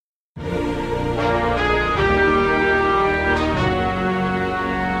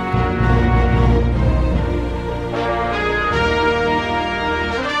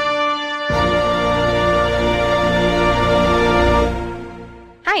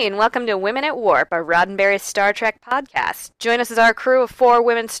Hi, and welcome to Women at Warp, a Roddenberry Star Trek podcast. Join us as our crew of 4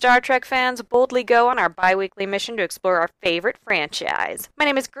 women Star Trek fans boldly go on our bi-weekly mission to explore our favorite franchise. My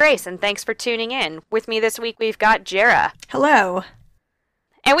name is Grace, and thanks for tuning in. With me this week, we've got Jera. Hello.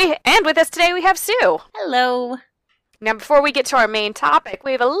 And with us today, we have Sue. Hello. Now, before we get to our main topic,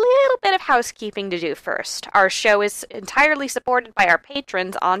 we have a little bit of housekeeping to do first. Our show is entirely supported by our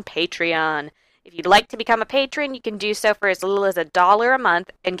patrons on Patreon. If you'd like to become a patron, you can do so for as little as $1 a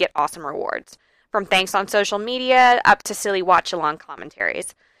month and get awesome rewards. From thanks on social media up to silly watch-along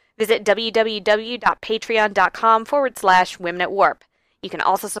commentaries. Visit www.patreon.com/Women at Warp. You can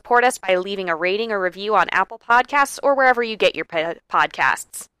also support us by leaving a rating or review on Apple Podcasts or wherever you get your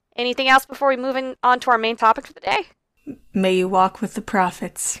podcasts. Anything else before we move on to our main topic for the day? May you walk with the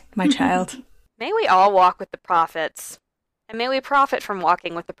prophets, my child. May we all walk with the prophets. And may we profit from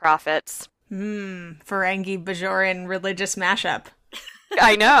walking with the prophets. Ferengi Bajoran religious mashup.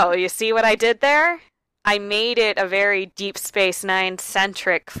 I know. You see what I did there? I made it a very Deep Space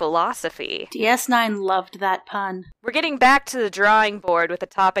Nine-centric philosophy. DS9 loved that pun. We're getting back to the drawing board with a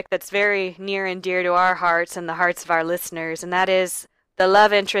topic that's very near and dear to our hearts and the hearts of our listeners, and that is the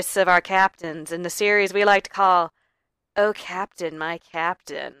love interests of our captains in the series we like to call Oh Captain, My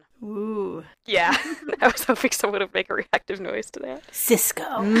Captain. Ooh. Yeah, I was hoping someone would make a reactive noise to that.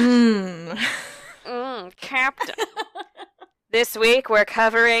 Sisko. Captain. This week we're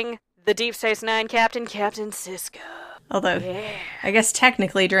covering the Deep Space Nine Captain Sisko. Although, I guess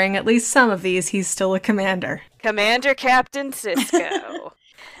technically during at least some of these, he's still a commander. Commander Captain Sisko.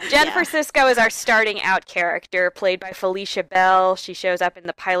 Jennifer Sisko is our starting out character, played by Felicia Bell. She shows up in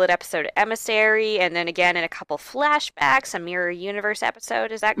the pilot episode Emissary, and then again in a couple flashbacks, a Mirror Universe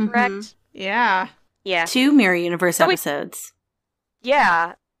episode. Is that correct? Mm-hmm. Yeah. 2 Mirror Universe episodes.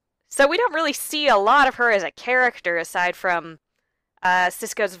 So we don't really see a lot of her as a character, aside from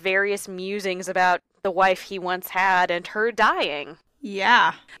Sisko's various musings about the wife he once had and her dying.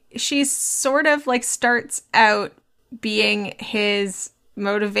 Yeah. She sort of starts out being his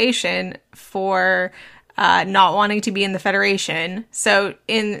motivation for not wanting to be in the Federation. So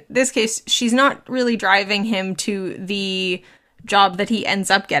in this case, she's not really driving him to the job that he ends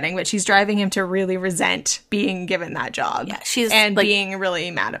up getting, but she's driving him to really resent being given that job. Yeah, she's being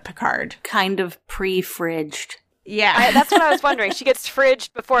really mad at Picard. Kind of pre-fridged. Yeah. That's what I was wondering. She gets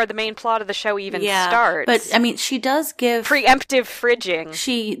fridged before the main plot of the show even starts. But I mean, she does give preemptive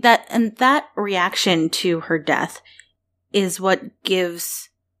fridging. That reaction to her death is what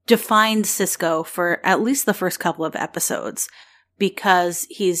defines Sisko for at least the first couple of episodes, because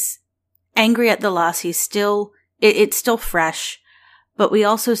he's angry at the loss. He's still, it's still fresh, but we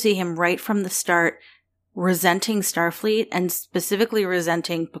also see him right from the start resenting Starfleet and specifically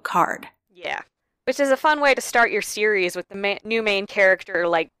resenting Picard. Yeah. Which is a fun way to start your series with the new main character,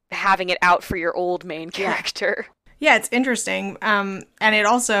 having it out for your old main character. Yeah, it's interesting. And it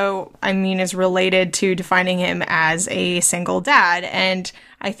also, is related to defining him as a single dad. And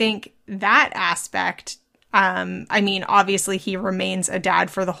I think that aspect, obviously he remains a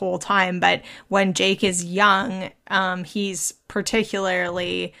dad for the whole time, but when Jake is young, he's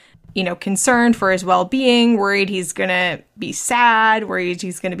particularly, concerned for his well-being, worried he's gonna be sad, worried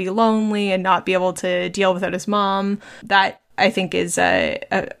he's gonna be lonely and not be able to deal without his mom. That, I think, is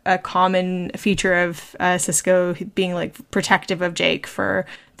a common feature of Sisko being protective of Jake for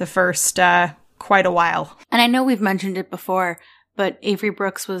the first quite a while. And I know we've mentioned it before, but Avery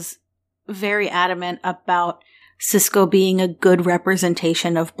Brooks was very adamant about Sisko being a good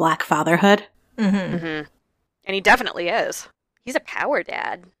representation of Black fatherhood. Mm-hmm. Mm-hmm. And he definitely is. He's a power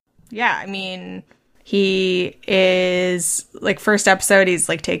dad. Yeah, he is, first episode, he's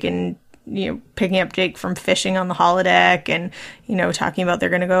taking, picking up Jake from fishing on the holodeck and, talking about they're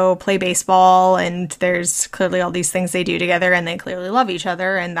going to go play baseball, and there's clearly all these things they do together, and they clearly love each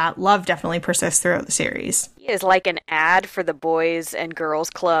other, and that love definitely persists throughout the series. He is like an ad for the Boys and Girls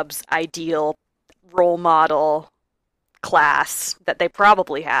Club's ideal role model class that they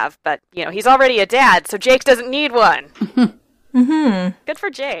probably have, but, he's already a dad, so Jake doesn't need one. Mm-hmm. Good for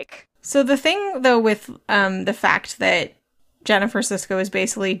Jake. So the thing, though, with the fact that Jennifer Sisko is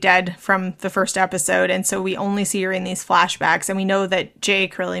basically dead from the first episode, and so we only see her in these flashbacks, and we know that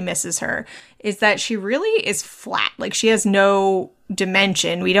Jake really misses her, is that she really is flat. She has no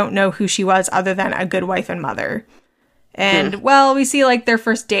dimension. We don't know who she was other than a good wife and mother. And, we see, their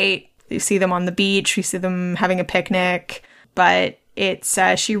first date. We see them on the beach. We see them having a picnic. But it's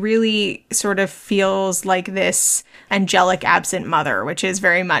she really sort of feels like this angelic absent mother, which is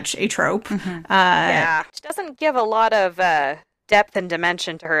very much a trope. Yeah, she doesn't give a lot of depth and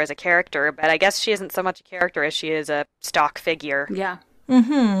dimension to her as a character, but I guess she isn't so much a character as she is a stock figure. Yeah.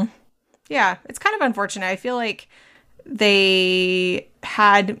 Mm-hmm. Yeah, it's kind of unfortunate. I feel like they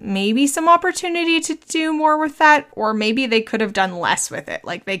had maybe some opportunity to do more with that, or maybe they could have done less with it.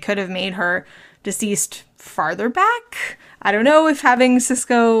 Like, they could have made her deceased farther back. I don't know if having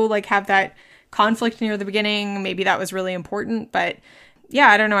Sisko, like, have that conflict near the beginning, maybe that was really important, but yeah,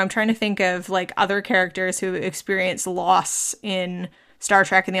 I don't know. I'm trying to think of, like, other characters who experience loss in Star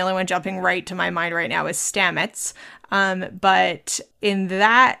Trek, and the only one jumping right to my mind right now is Stamets. But in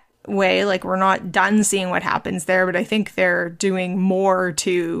that way, like, we're not done seeing what happens there, but I think they're doing more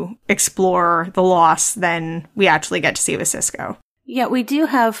to explore the loss than we actually get to see with Sisko. Yeah, we do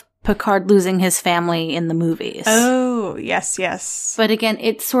have Picard losing his family in the movies. Oh, yes, yes. But again,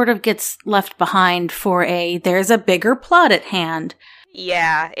 it sort of gets left behind for there's a bigger plot at hand.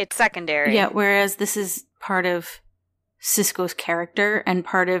 Yeah, it's secondary. Yeah, whereas this is part of Sisko's character and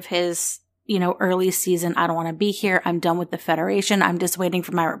part of his, early season, I don't want to be here, I'm done with the Federation, I'm just waiting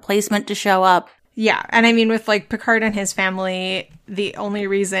for my replacement to show up. Yeah, and I mean, with, like, Picard and his family, the only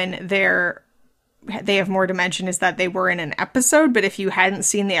reason they have more dimension is that they were in an episode, but if you hadn't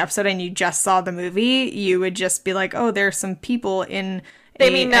seen the episode and you just saw the movie, you would just be like, oh, there's some people in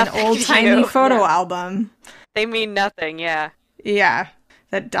an old-timey photo album. They mean nothing, yeah. Yeah,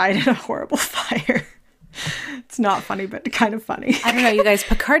 that died in a horrible fire. It's not funny, but kind of funny. I don't know, you guys,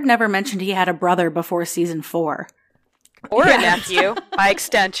 Picard never mentioned he had a brother before season 4. Or a nephew, by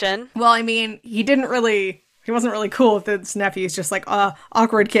extension. Well, I mean, he wasn't really cool with his nephew. He's just like,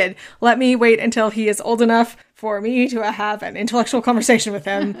 awkward kid. Let me wait until he is old enough for me to have an intellectual conversation with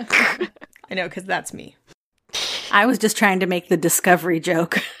him. I know, because that's me. I was just trying to make the Discovery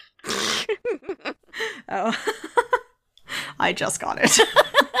joke. Oh. I just got it.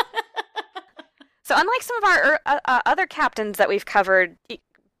 So unlike some of our other captains that we've covered,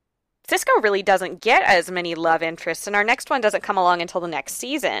 Sisko really doesn't get as many love interests, and our next one doesn't come along until the next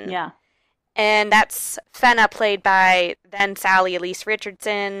season. Yeah. And that's Fenna, played by then Sally Elise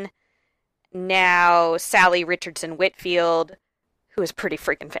Richardson, now Sally Richardson Whitfield, who is pretty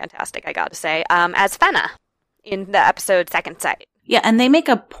freaking fantastic, I gotta say, as Fenna in the episode Second Sight. Yeah, and they make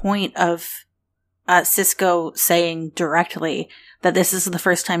a point of Sisko saying directly that this is the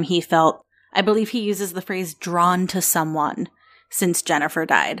first time he felt, I believe he uses the phrase, drawn to someone since Jennifer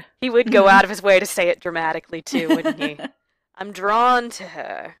died. He would go out of his way to say it dramatically, too, wouldn't he? I'm drawn to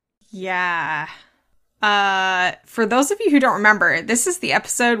her. Yeah. For those of you who don't remember, this is the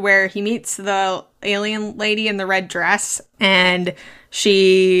episode where he meets the alien lady in the red dress, and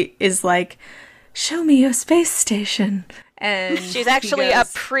she is like, show me your space station. And she's actually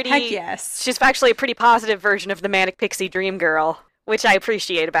goes, heck yes. She's actually a pretty positive version of the Manic Pixie Dream Girl, which I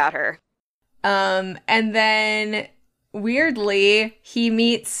appreciate about her. And then, weirdly, he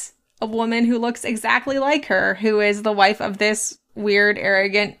meets a woman who looks exactly like her, who is the wife of this weird,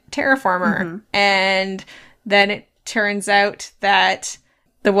 arrogant terraformer. Mm-hmm. And then it turns out that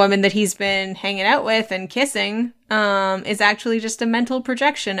the woman that he's been hanging out with and kissing is actually just a mental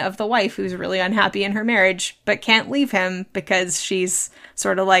projection of the wife who's really unhappy in her marriage, but can't leave him because she's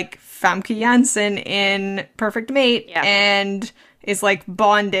sort of like Famke Janssen in Perfect Mate, and is like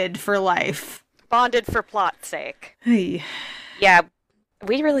bonded for life. Bonded for plot's sake. Hey. Yeah,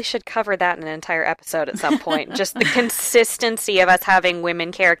 we really should cover that in an entire episode at some point. Just the consistency of us having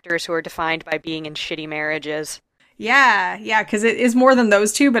women characters who are defined by being in shitty marriages. Yeah, because it is more than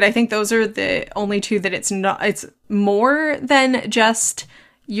those two, but I think those are the only two that it's not. It's more than just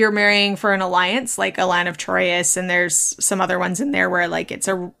you're marrying for an alliance, like Alan of Troyes, and there's some other ones in there where like it's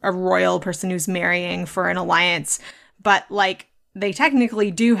a royal person who's marrying for an alliance, but like they technically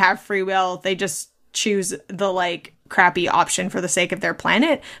do have free will. They just choose the like crappy option for the sake of their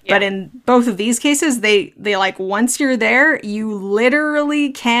planet. Yeah. But in both of these cases, they like once you're there, you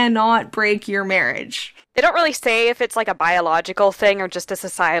literally cannot break your marriage. They don't really say if it's like a biological thing or just a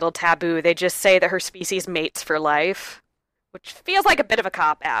societal taboo. They just say that her species mates for life, which feels like a bit of a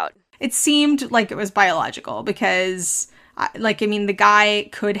cop-out. It seemed like it was biological because, the guy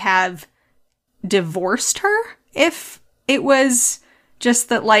could have divorced her if it was just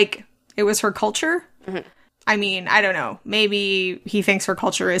that, like, it was her culture. Mm-hmm. I mean, I don't know. Maybe he thinks her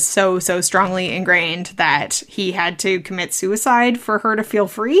culture is so strongly ingrained that he had to commit suicide for her to feel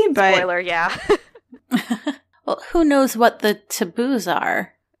free, but... Spoiler, yeah. Well, who knows what the taboos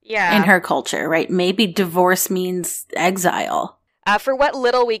are in her culture, right? Maybe divorce means exile. For what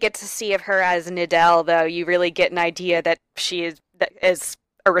little we get to see of her as Nidell, though, you really get an idea that she is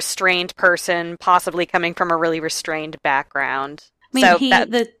a restrained person, possibly coming from a really restrained background. I mean,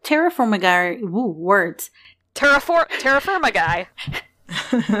 the terraforma guy, words. Terraforma guy.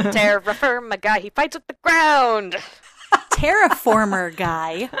 Terraforma guy, he fights with the ground. terraformer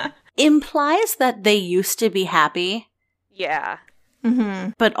guy implies that they used to be happy, Yeah.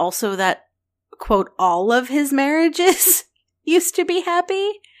 Mm-hmm. but also that, quote, all of his marriages used to be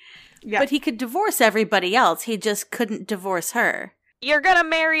happy. Yeah. But he could divorce everybody else. He just couldn't divorce her. You're gonna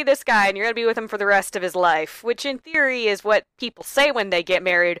marry this guy and you're gonna be with him for the rest of his life, which in theory is what people say when they get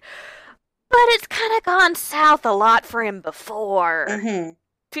married. But it's kind of gone south a lot for him before. Mm-hmm.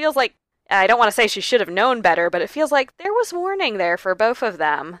 Feels like, I don't want to say she should have known better, but it feels like there was warning there for both of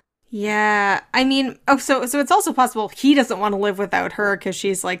them. Yeah, I mean, so it's also possible he doesn't want to live without her because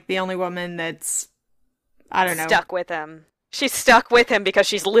she's like the only woman that's, I don't know. Stuck with him. She's stuck with him because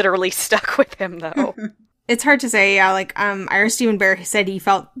she's literally stuck with him, though. It's hard to say, yeah, like, Ira Stephen Bear said he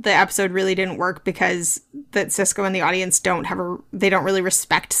felt the episode really didn't work because that Sisko and the audience don't really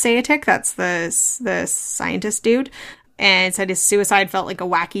respect Sayatic, that's the scientist dude, and said his suicide felt like a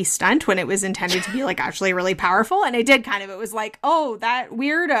wacky stunt when it was intended to be, like, actually really powerful, and it did kind of, it was like, oh, that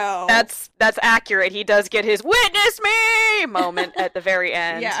weirdo. That's accurate. He does get his "witness me" moment at the very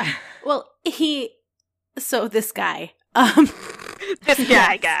end. Yeah. Well, this guy, This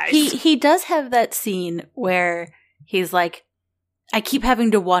guy, guys. he does have that scene where he's like, I keep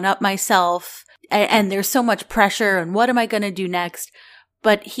having to one-up myself, and there's so much pressure, and what am I going to do next?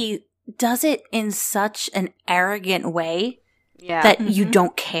 But he does it in such an arrogant way that you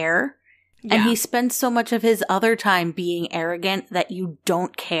don't care. Yeah. And he spends so much of his other time being arrogant that you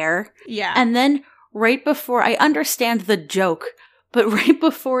don't care. Yeah. And then right before, I understand the joke, but right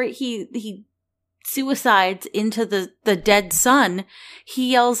before he suicides into the dead sun,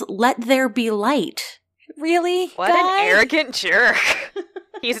 he yells, "Let there be light." Really? What guy? an arrogant jerk.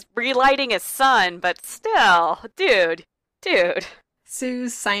 He's relighting his son, but still, dude.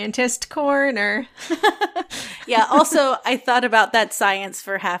 Sue's scientist corner. Yeah, also, I thought about that science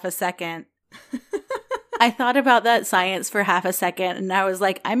for half a second. And I was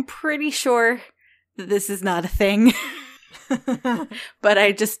like, I'm pretty sure that this is not a thing. But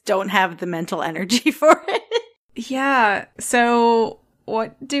I just don't have the mental energy for it. Yeah, so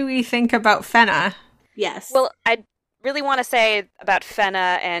what do we think about Fenna? Yes. Well, I really want to say about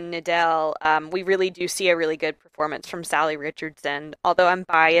Fenna and Nidell, we really do see a really good performance from Sally Richardson, although I'm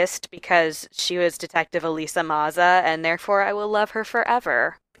biased because she was Detective Elisa Maza, and therefore I will love her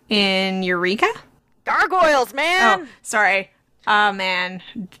forever. In Eureka? Gargoyles, man! Oh, sorry. Man.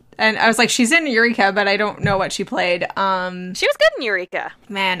 And I was like, she's in Eureka, but I don't know what she played. She was good in Eureka.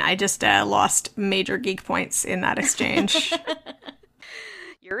 Man, I just lost major geek points in that exchange.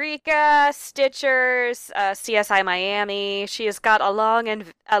 Eureka, Stitchers, CSI Miami. She has got a long and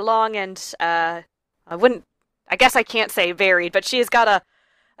I guess I can't say varied, but she has got a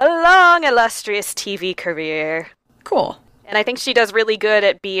long, illustrious TV career. Cool. And I think she does really good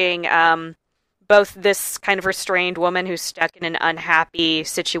at being both this kind of restrained woman who's stuck in an unhappy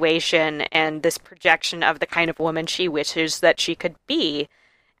situation and this projection of the kind of woman she wishes that she could be.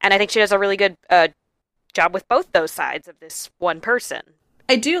 And I think she does a really good job with both those sides of this one person.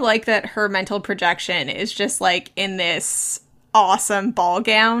 I do like that her mental projection is just like in this awesome ball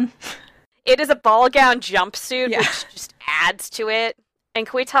gown. It is a ball gown jumpsuit, Yeah. which just adds to it. And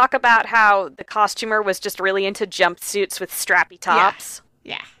can we talk about how the costumer was just really into jumpsuits with strappy tops?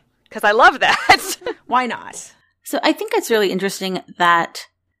 Yeah. Because I love that. Why not? So I think it's really interesting that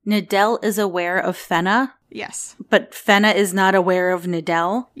Nidell is aware of Fenna, Yes. but Fenna is not aware of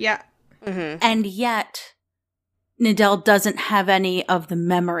Nidell. Yeah. Mm-hmm. And yet, Nidell doesn't have any of the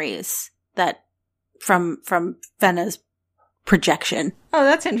memories that from Fenna's projection. Oh,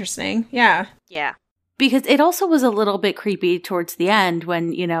 that's interesting. Yeah. Yeah. Because it also was a little bit creepy towards the end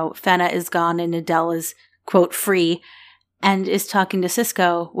when, Fenna is gone and Nidell is, quote, free, and is talking to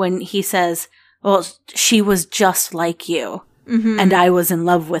Sisko when he says, well, she was just like you, and I was in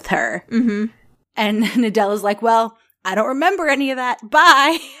love with her. Mm-hmm. And Nidell is like, well, I don't remember any of that.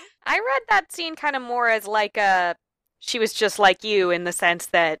 Bye. I read that scene kind of more as like she was just like you in the sense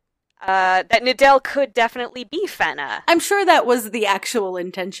that that Nidell could definitely be Fenna. I'm sure that was the actual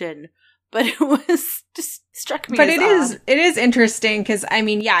intention, but it was just struck me But as it is interesting because, I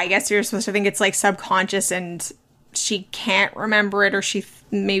mean, yeah, I guess you're supposed to think it's like subconscious and she can't remember it or she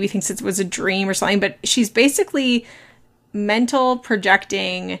maybe thinks it was a dream or something, but she's basically mental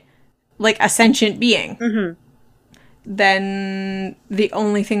projecting like a sentient being. Mm-hmm. Then the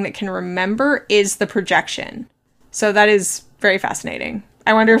only thing that can remember is the projection. So that is very fascinating.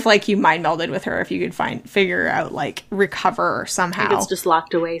 I wonder if like you mind melded with her, if you could figure out like recover somehow. I think it's just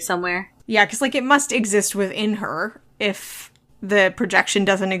locked away somewhere. Yeah, because like it must exist within her if the projection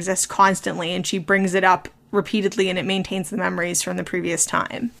doesn't exist constantly and she brings it up repeatedly, and it maintains the memories from the previous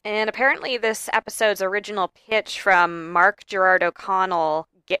time. And apparently this episode's original pitch from Mark Gerard O'Connell,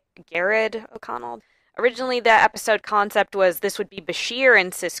 Garrett O'Connell, originally the episode concept was this would be Bashir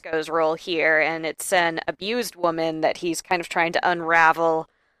in Sisko's role here, and it's an abused woman that he's kind of trying to unravel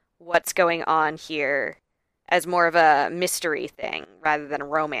what's going on here as more of a mystery thing rather than a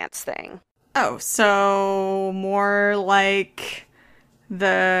romance thing. Oh, so more like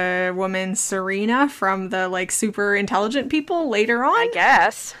the woman Serena from the, like, super intelligent people later on? I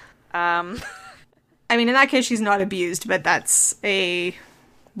guess. I mean, in that case, she's not abused, but that's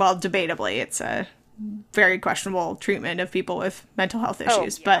debatably, it's a very questionable treatment of people with mental health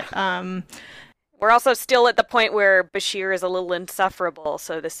issues. Oh, yeah. But, we're also still at the point where Bashir is a little insufferable,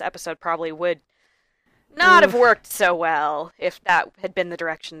 so this episode probably would not have worked so well if that had been the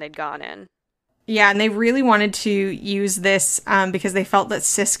direction they'd gone in. Yeah, and they really wanted to use this because they felt that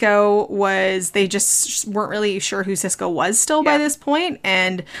they just weren't really sure who Sisko was still by this point.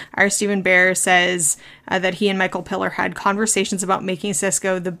 And our Stephen Bear says that he and Michael Piller had conversations about making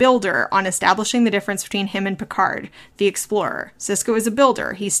Sisko the builder, on establishing the difference between him and Picard, the explorer. Sisko is a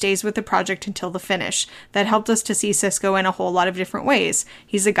builder. He stays with the project until the finish. That helped us to see Sisko in a whole lot of different ways.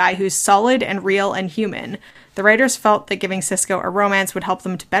 He's a guy who's solid and real and human. The writers felt that giving Sisko a romance would help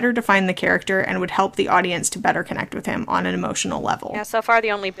them to better define the character and would help the audience to better connect with him on an emotional level. Yeah, so far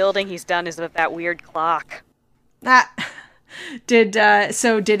the only building he's done is with that weird clock. Did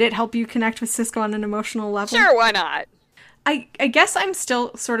it help you connect with Sisko on an emotional level? Sure, why not? I guess I'm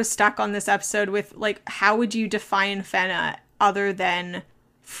still sort of stuck on this episode with, like, how would you define Fenna other than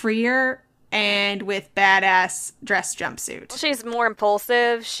freer and with badass dress jumpsuit? Well, she's more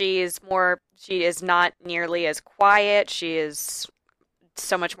impulsive. She is not nearly as quiet. She is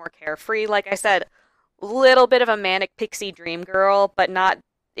so much more carefree. Like I said, a little bit of a manic pixie dream girl, but not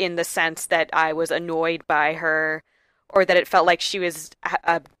in the sense that I was annoyed by her or that it felt like she was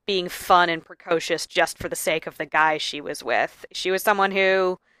being fun and precocious just for the sake of the guy she was with. She was someone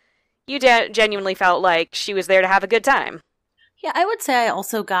who you genuinely felt like she was there to have a good time. Yeah, I would say I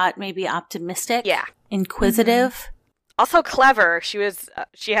also got maybe optimistic. Yeah. Inquisitive. Mm-hmm. Also clever.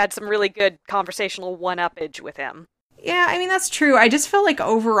 She had some really good conversational one-uppage with him. Yeah, I mean, that's true. I just feel like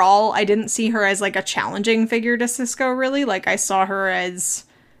overall, I didn't see her as, like, a challenging figure to Sisko, really. Like, I saw her as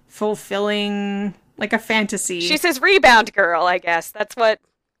fulfilling, like, a fantasy. She's his rebound girl, I guess. That's what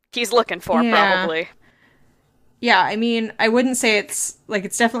he's looking for, probably. Yeah, I mean, I wouldn't say it's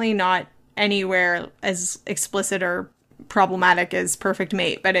definitely not anywhere as explicit or problematic as Perfect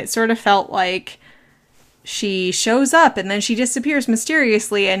Mate, but it sort of felt like she shows up and then she disappears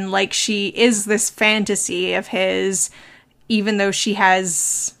mysteriously, and like she is this fantasy of his, even though she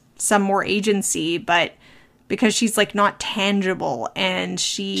has some more agency, but because she's like not tangible and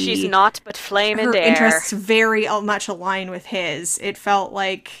she's not but flame and air. Her interests very much align with his. It felt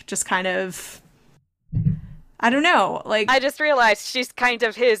like just kind of, I don't know, like I just realized she's kind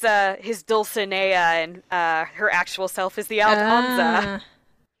of his Dulcinea, and her actual self is the Aldonza.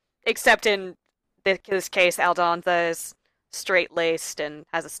 Except in this case, Aldonza is straight-laced and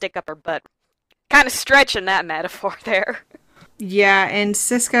has a stick up her butt. Kind of stretching that metaphor there. Yeah, and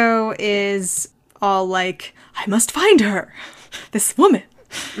Sisko is all like, I must find her! This woman!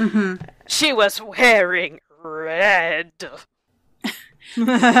 Mm-hmm. She was wearing red.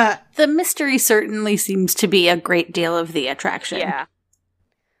 The mystery certainly seems to be a great deal of the attraction. Yeah.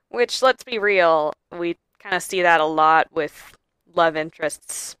 Which, let's be real, we kind of see that a lot with love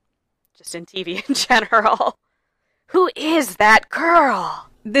interests, just in TV in general. Who is that girl?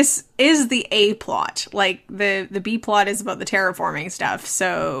 This is the A plot. Like, the B plot is about the terraforming stuff,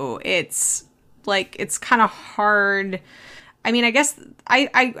 so it's, like, it's kind of hard. I mean, I guess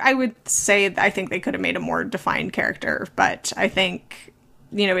I would say I think they could have made a more defined character, but I think,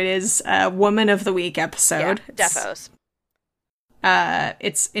 you know, it is a Woman of the Week episode. Yeah, defos.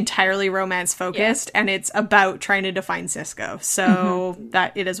 It's entirely romance focused, and it's about trying to define Sisko. So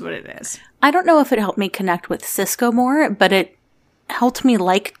that it is what it is. I don't know if it helped me connect with Sisko more, but it helped me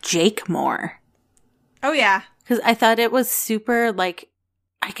like Jake more. Oh yeah, because I thought it was super, like,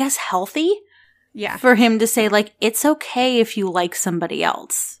 I guess healthy. Yeah, for him to say, like, it's okay if you like somebody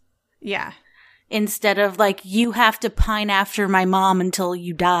else. Yeah, instead of like, you have to pine after my mom until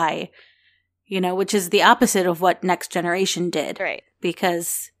you die. You know, which is the opposite of what Next Generation did. Right.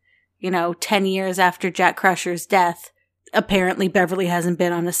 Because, you know, 10 years after Jack Crusher's death, apparently Beverly hasn't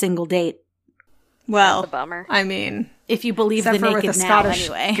been on a single date. Well, that's a bummer. I mean, if you believe the naked with now,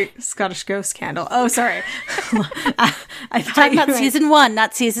 anyway. Scottish Ghost candle. Oh, sorry. I thought talking about season 1,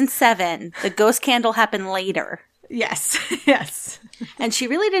 not season 7. The ghost candle happened later. Yes, yes. And she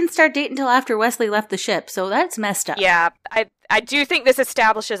really didn't start dating until after Wesley left the ship, so that's messed up. Yeah, I do think this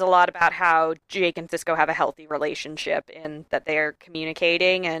establishes a lot about how Jake and Sisko have a healthy relationship in that they're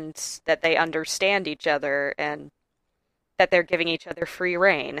communicating and that they understand each other and that they're giving each other free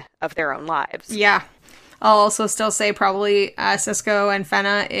reign of their own lives. Yeah. I'll also still say probably Sisko and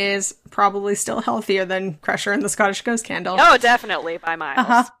Fenna is probably still healthier than Crusher and the Scottish Ghost Candle. Oh, definitely, by miles.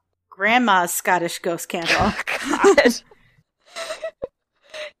 Uh-huh. Grandma's Scottish Ghost Candle. Oh, God.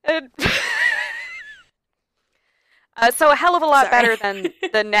 So a hell of a lot better than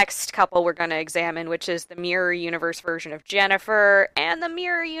the next couple we're going to examine, which is the Mirror Universe version of Jennifer and the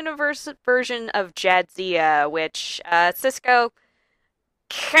Mirror Universe version of Jadzia, which Sisko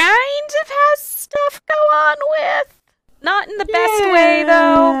kind of has stuff go on with. Not in the best way,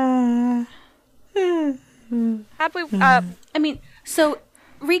 though. How'd we... I mean, so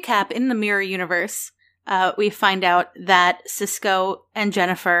recap, in the Mirror Universe, we find out that Sisko and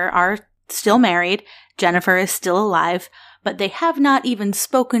Jennifer are still married. Jennifer is still alive, but they have not even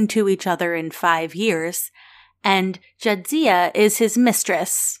spoken to each other in 5 years. And Jadzia is his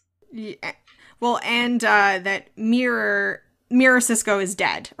mistress. Yeah. Well, and that Mirror Sisko is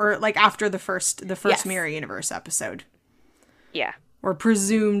dead, or like after the first Yes. Mirror Universe episode, Yeah. or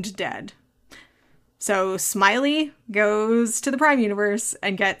presumed dead. So Smiley goes to the Prime Universe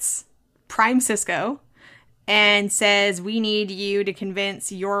and gets Prime Sisko and says, "We need you to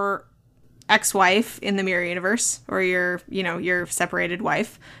convince your ex-wife in the Mirror Universe, or your separated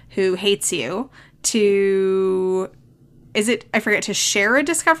wife who hates you, to to share a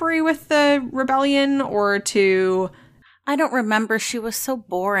discovery with the rebellion, or to..." I don't remember. She was so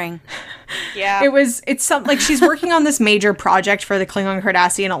boring. Yeah. It's something like she's working on this major project for the Klingon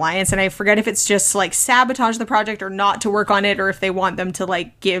Cardassian Alliance, and I forget if it's just like sabotage the project or not to work on it, or if they want them to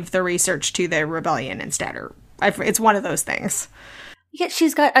like give the research to the rebellion instead, or it's one of those things. Yet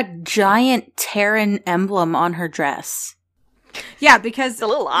she's got a giant Terran emblem on her dress. Yeah, because It's a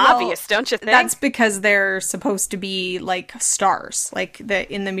little obvious, don't you think? That's because they're supposed to be like stars, like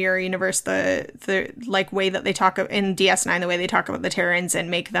in the Mirror Universe, the like way that they talk in DS9, the way they talk about the Terrans and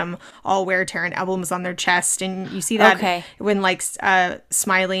make them all wear Terran emblems on their chest, and you see that when like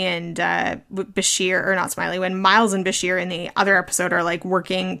Smiley and Bashir, or not Smiley, when Miles and Bashir in the other episode are like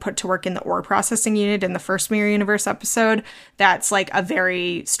put to work in the ore processing unit in the first Mirror Universe episode. That's like a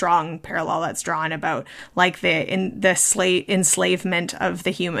very strong parallel that's drawn about like the enslavement of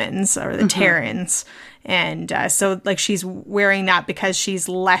the humans, or the Terrans, and so like she's wearing that because she's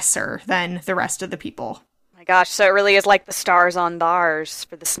lesser than the rest of the people. Oh my gosh, so it really is like the stars on thars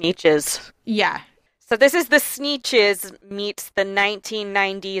for the Sneetches. Yeah. So this is the Sneetches meets the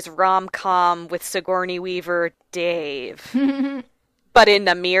 1990s rom-com with Sigourney Weaver, Dave, but in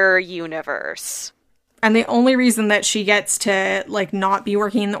the Mirror Universe. And the only reason that she gets to, like, not be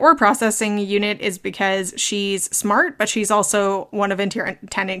working in the ore processing unit is because she's smart, but she's also one of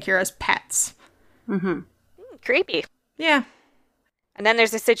Lieutenant Kira's pets. Mm-hmm. Creepy. Yeah. And then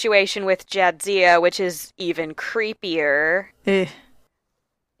there's a situation with Jadzia, which is even creepier,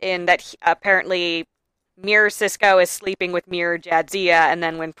 in that apparently Mirror Sisko is sleeping with Mirror Jadzia, and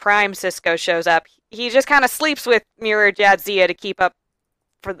then when Prime Sisko shows up, he just kind of sleeps with Mirror Jadzia to keep up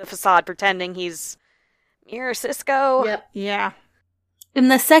for the facade, pretending he's Mirror Sisko. Yep. Yeah. In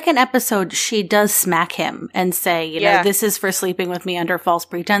the second episode, she does smack him and say, you know, this is for sleeping with me under false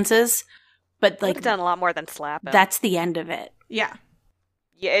pretenses. But like, I've done a lot more than slap him. That's the end of it. Yeah.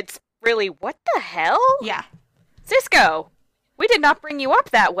 Yeah, it's really, what the hell? Yeah. Sisko, we did not bring you up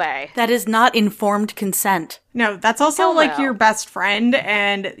that way. That is not informed consent. No, that's also Hell like no. your best friend,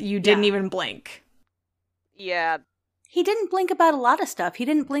 and you didn't even blink. Yeah. He didn't blink about a lot of stuff. He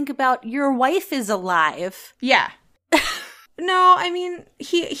didn't blink about your wife is alive. Yeah. No, I mean,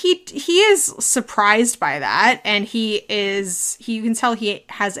 he is surprised by that, and you can tell he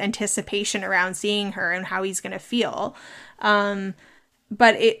has anticipation around seeing her and how he's going to feel.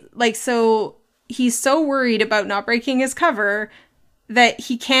 But so he's so worried about not breaking his cover that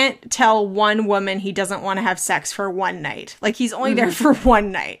he can't tell one woman he doesn't want to have sex for one night. Like, he's only there for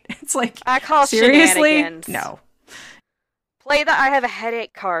one night. It's like, I call seriously? shenanigans. No. Play the I have a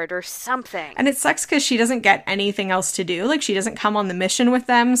headache card or something. And it sucks because she doesn't get anything else to do. Like, she doesn't come on the mission with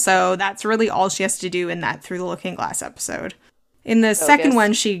them, so that's really all she has to do in that Through the Looking Glass episode. In the second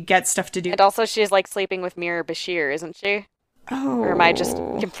one, she gets stuff to do. And also she's like sleeping with Mirror Bashir, isn't she? Oh. Or am I just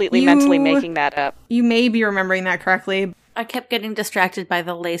completely mentally making that up? You may be remembering that correctly. I kept getting distracted by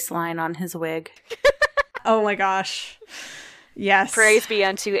the lace line on his wig. Oh my gosh. Yes. Praise be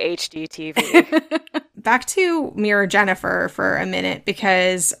unto HDTV. Back to Mirror Jennifer for a minute,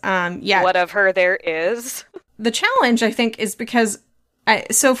 because, What of her there is? The challenge, I think, is because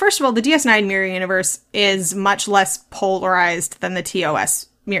So first of all, the DS9 mirror universe is much less polarized than the TOS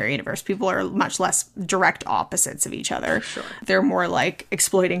mirror universe. People are much less direct opposites of each other. Sure. They're more like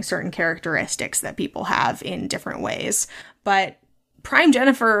exploiting certain characteristics that people have in different ways. But Prime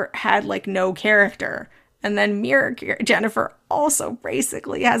Jennifer had like no character. And then Mirror Jennifer also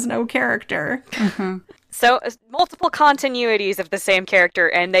basically has no character. Mm-hmm. So, multiple continuities of the same character,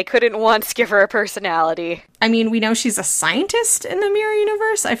 and they couldn't once give her a personality. I mean, we know she's a scientist in the Mirror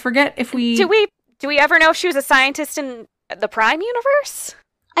universe. I forget if we... Do we ever know if she was a scientist in the Prime universe?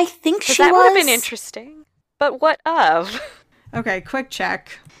 I think she that was. would have been interesting. But what of? Okay, quick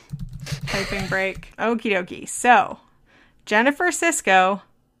check. Typing break. Okie dokie. So, Jennifer Sisko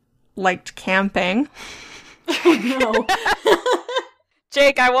liked camping. No.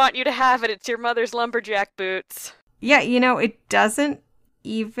 Jake, I want you to have it. It's your mother's lumberjack boots. Yeah, it doesn't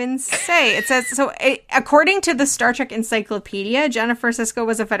even say. It says, according to the Star Trek Encyclopedia, Jennifer Sisko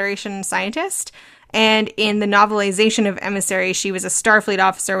was a Federation scientist, and in the novelization of Emissary, she was a Starfleet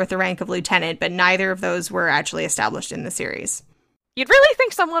officer with the rank of lieutenant, but neither of those were actually established in the series. You'd really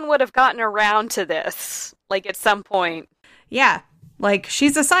think someone would have gotten around to this, like, at some point. Yeah, like,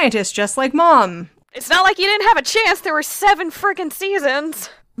 she's a scientist just like Mom. It's not like you didn't have a chance. There were 7 friggin' seasons.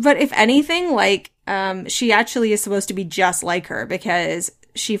 But if anything, like, she actually is supposed to be just like her, because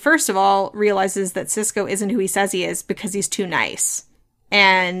she, first of all, realizes that Sisko isn't who he says he is because he's too nice.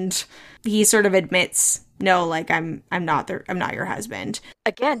 And he sort of admits, no, like, I'm not your husband.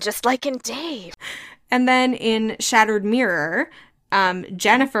 Again, just like in Dave. And then in Shattered Mirror,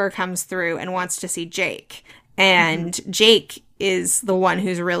 Jennifer comes through and wants to see Jake. And Jake is the one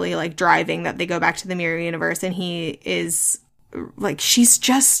who's really, like, driving that they go back to the Mirror universe, and he is, like, she's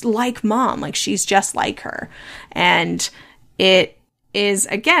just like Mom. Like, she's just like her. And it is,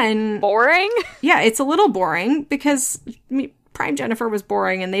 again... boring? Yeah, it's a little boring, because Prime Jennifer was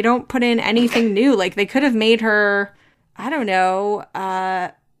boring, and they don't put in anything new. Like, they could have made her, I don't know,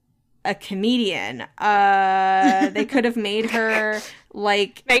 a comedian. They could have made her,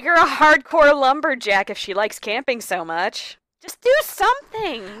 like... make her a hardcore lumberjack if she likes camping so much. Just do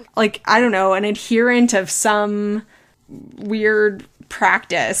something! Like, I don't know, an adherent of some weird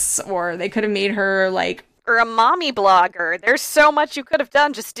practice, or they could have made her, like... or a mommy blogger. There's so much you could have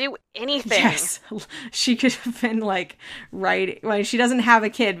done. Just do anything. Yes. She could have been, like, writing... Well, she doesn't have a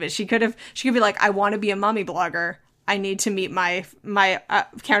kid, but she could be like, I want to be a mommy blogger. I need to meet my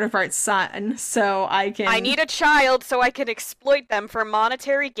counterpart's son, so I can... I need a child so I can exploit them for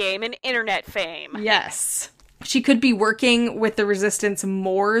monetary gain and internet fame. Yes. She could be working with the Resistance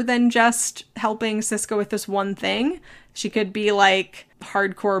more than just helping Sisko with this one thing. She could be, like,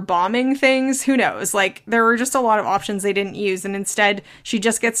 hardcore bombing things. Who knows? Like, there were just a lot of options they didn't use, and instead she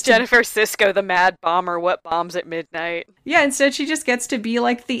just gets to... Jennifer Sisko, the mad bomber, what bombs at midnight? Yeah, instead she just gets to be,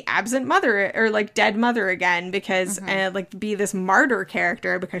 like, the absent mother, or, like, dead mother again, because, and, like, be this martyr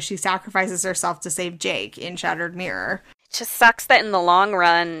character because she sacrifices herself to save Jake in Shattered Mirror. It just sucks that in the long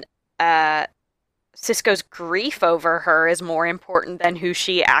run, Sisko's grief over her is more important than who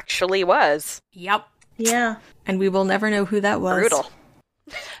she actually was. Yep. Yeah. And we will never know who that was. Brutal.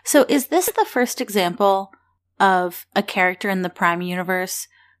 So is this the first example of a character in the Prime universe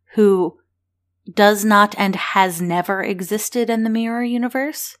who does not and has never existed in the Mirror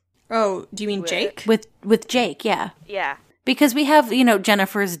universe? Oh, do you mean Jake? With Jake, yeah. Yeah. Because we have,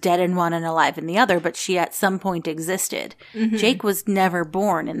 Jennifer's dead in one and alive in the other, but she at some point existed. Mm-hmm. Jake was never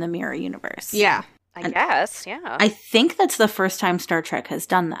born in the Mirror universe. Yeah. I guess, yeah. I think that's the first time Star Trek has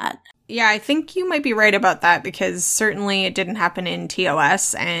done that. Yeah, I think you might be right about that, because certainly it didn't happen in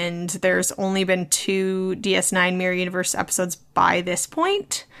TOS, and there's only been 2 DS9 Mirror Universe episodes by this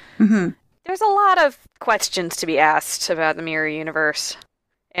point. Mm-hmm. There's a lot of questions to be asked about the Mirror Universe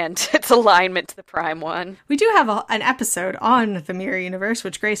and its alignment to the Prime one. We do have an episode on the Mirror Universe,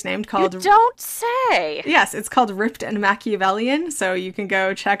 which Grace named, called... You don't say! Yes, it's called Ripped and Machiavellian, so you can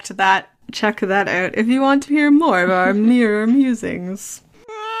go check that out if you want to hear more of our mirror musings.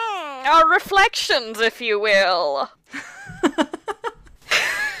 Our reflections, if you will.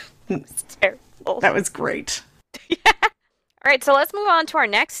 It's terrible. That was great. Yeah. Alright, so let's move on to our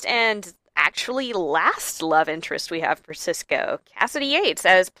next and actually last love interest we have for Sisko. Cassidy Yates,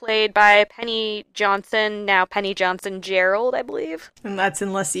 as played by Penny Johnson, now Penny Johnson Gerald, I believe. And that's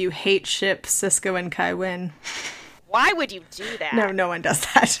unless you hate ship Sisko and Kai Wynn. Why would you do that? No one does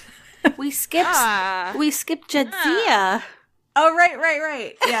that. We skipped Jadzia. Oh,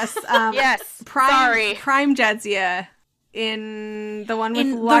 right. Yes. Yes. Prime Jadzia in the one with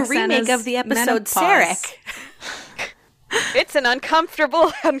in Loxana's the remake of the episode menopause. Sarek. It's an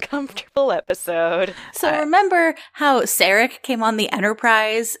uncomfortable episode. So remember how Sarek came on the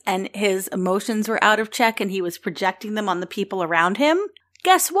Enterprise and his emotions were out of check and he was projecting them on the people around him?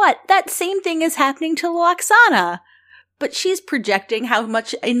 Guess what? That same thing is happening to Loxana. But she's projecting how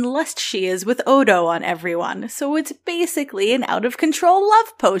much in lust she is with Odo on everyone. So it's basically an out-of-control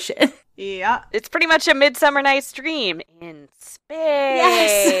love potion. Yeah. It's pretty much a Midsummer Night's Dream in space.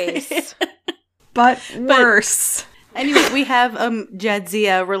 Yes. But worse. Anyway, we have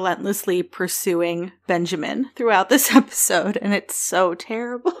Jadzia relentlessly pursuing Benjamin throughout this episode, and it's so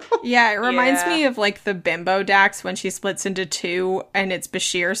terrible. Yeah, it reminds me of, like, the Bimbo Dax when she splits into two, and it's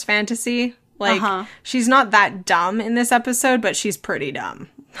Bashir's fantasy. Like, she's not that dumb in this episode, but she's pretty dumb.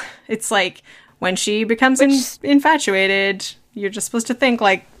 It's like, when she becomes infatuated, you're just supposed to think,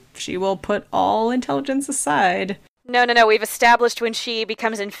 like, she will put all intelligence aside. No. We've established when she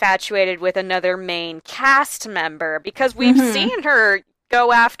becomes infatuated with another main cast member, because we've seen her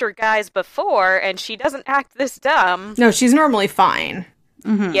go after guys before, and she doesn't act this dumb. No, she's normally fine.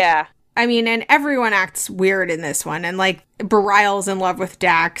 Yeah. I mean, and everyone acts weird in this one. And, like, Barial's in love with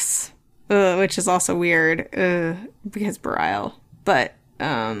Dax, which is also weird, because Barial. But,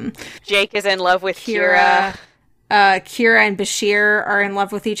 Jake is in love with Kira. Kira and Bashir are in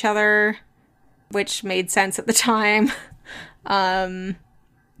love with each other, which made sense at the time. And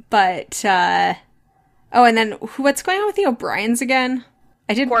then what's going on with the O'Briens again?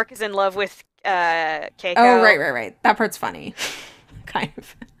 Quark is in love with Keiko. Oh, right. That part's funny. Kind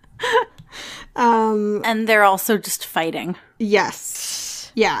of. And they're also just fighting.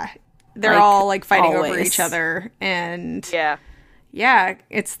 Yes. Yeah. They're Like, all, like, fighting over always. each other. And Yeah,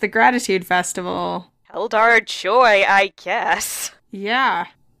 it's the Gratitude Festival. Eldar Joy, I guess. Yeah.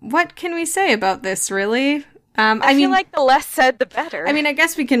 What can we say about this, really? I feel like the less said, the better. I mean, I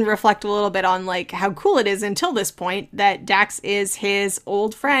guess we can reflect a little bit on, like, how cool it is until this point that Dax is his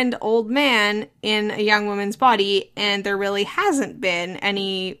old friend, old man, in a young woman's body, and there really hasn't been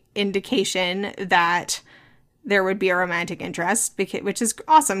any indication that there would be a romantic interest, which is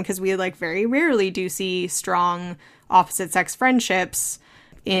awesome, because we, like, very rarely do see strong opposite-sex friendships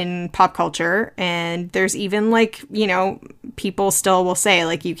in pop culture. And there's even, like, you know, people still will say,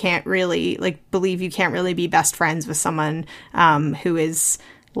 like, you can't really, like, believe you can't really be best friends with someone who is,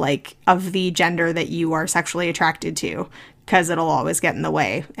 like, of the gender that you are sexually attracted to, because it'll always get in the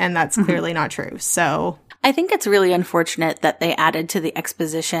way. And that's clearly not true. So I think it's really unfortunate that they added to the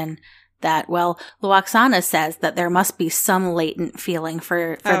exposition that, well, Loxana says that there must be some latent feeling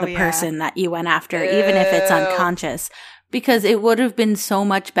for the person that you went after, even if it's unconscious. Because it would have been so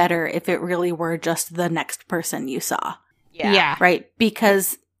much better if it really were just the next person you saw. Yeah. Right?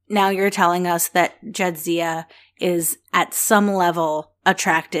 Because now you're telling us that Jadzia is at some level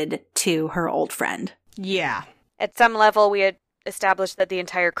attracted to her old friend. yeah. At some level, we had established that the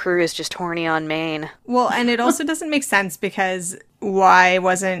entire crew is just horny on Maine. Well, and it also doesn't make sense, because why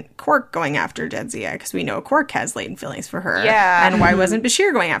wasn't Quark going after Jadzia? Because we know Quark has latent feelings for her. Yeah. And why wasn't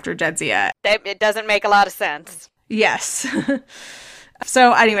Bashir going after Jadzia? It doesn't make a lot of sense. Yes.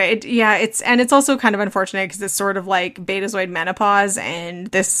 So anyway, it's also kind of unfortunate, because it's sort of like Betazoid menopause, and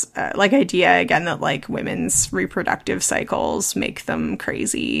this like idea again that, like, women's reproductive cycles make them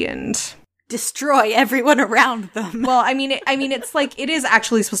crazy and Destroy everyone around them. well, I mean, it's like, it is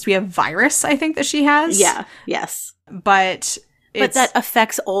actually supposed to be a virus, I think, that she has. Yeah. Yes. But that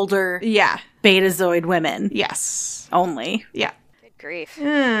affects older Betazoid women yes. only. Yeah. Good grief.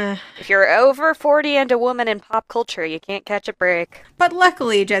 If you're over 40 and a woman in pop culture, you can't catch a break. But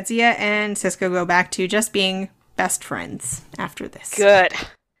luckily, Jadzia and Sisko go back to just being best friends after this. Good.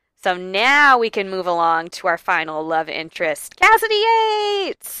 So now we can move along to our final love interest, Cassidy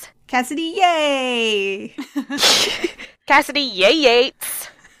Yates! Cassidy, yay! Cassidy Yates!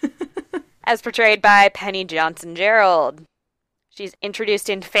 As portrayed by Penny Johnson-Gerald. She's introduced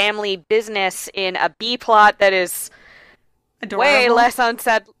in family business in a B-plot that is Adorable. way less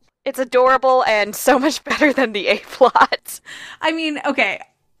unsettling. It's adorable and so much better than the A-plot. I mean, okay,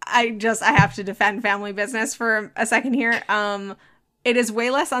 I have to defend family business for a second here. It is way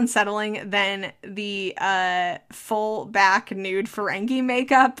less unsettling than the full back nude Ferengi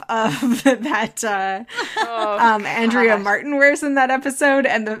makeup of that Andrea Martin wears in that episode,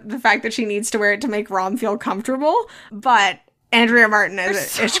 and the fact that she needs to wear it to make Rom feel comfortable. But Andrea Martin as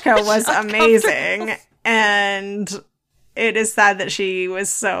Ishka was amazing, and it is sad that she was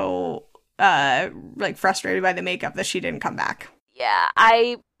so like frustrated by the makeup that she didn't come back. Yeah,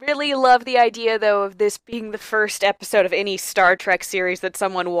 I really love the idea, though, of this being the first episode of any Star Trek series that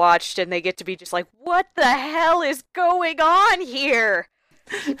someone watched, and they get to be just like, what the hell is going on here?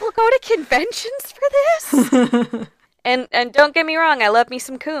 People go to conventions for this? And don't get me wrong, I love me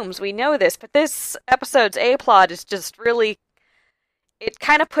some Coombs. We know this, but this episode's A-plot is just really... It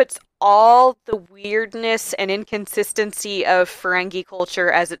kind of puts all the weirdness and inconsistency of Ferengi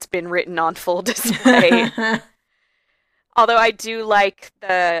culture as it's been written on full display. Although I do like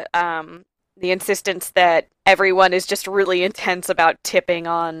the insistence that everyone is just really intense about tipping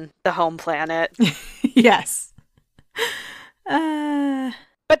on the home planet. Yes.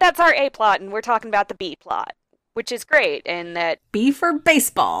 But that's our A-plot, and we're talking about the B-plot, which is great, and that... B for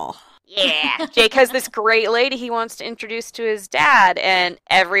baseball. Yeah, Jake has this great lady he wants to introduce to his dad, and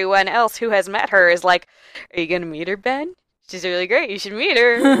everyone else who has met her is like, are you going to meet her, Ben? She's really great, you should meet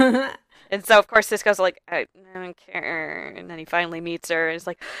her. And so, of course, Sisko's like, I don't care. And then he finally meets her, and it's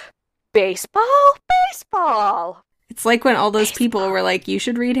like, baseball? Baseball! It's like when all those people were like, you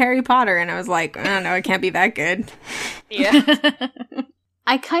should read Harry Potter, and I was like, I don't know, it can't be that good. Yeah.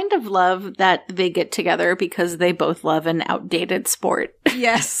 I kind of love that they get together because they both love an outdated sport.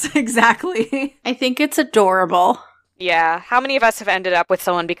 Yes, exactly. I think it's adorable. Yeah. How many of us have ended up with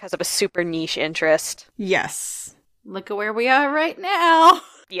someone because of a super niche interest? Yes. Look at where we are right now.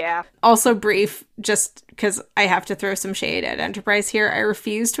 Yeah. Also brief, just because I have to throw some shade at Enterprise here, I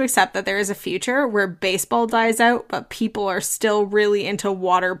refuse to accept that there is a future where baseball dies out, but people are still really into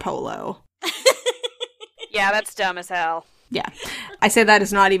water polo. Yeah, that's dumb as hell. Yeah. I say that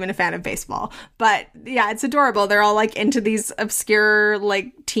as not even a fan of baseball. But yeah, it's adorable. They're all like into these obscure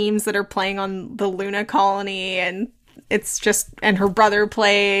like teams that are playing on the Luna colony, and it's just, and her brother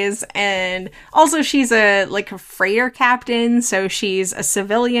plays, and also she's a freighter captain, so she's a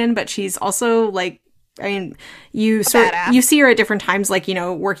civilian, but she's also like, I mean, you see her at different times, like, you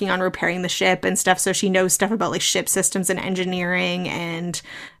know, working on repairing the ship and stuff, so she knows stuff about like ship systems and engineering, and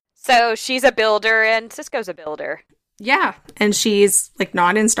so she's a builder and Sisko's a builder. Yeah, and she's, like,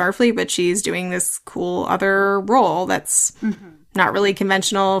 not in Starfleet, but she's doing this cool other role that's not really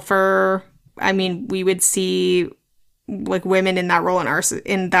conventional for, I mean, we would see, like, women in that role in our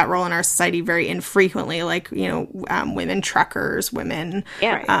society very infrequently, like, you know, women truckers, women,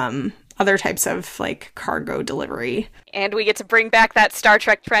 other types of, like, cargo delivery. And we get to bring back that Star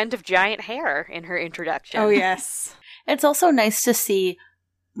Trek trend of giant hair in her introduction. Oh, yes. It's also nice to see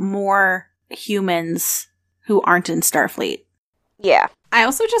more humans who aren't in Starfleet. Yeah. I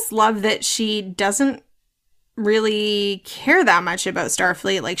also just love that she doesn't really care that much about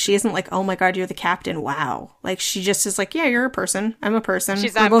Starfleet. Like, she isn't like, oh my god, you're the captain, wow. Like, she just is like, yeah, you're a person. I'm a person.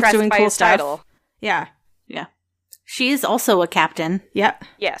 She's We're not both impressed doing by cool his stuff. title. Yeah. Yeah. She is also a captain. Yep.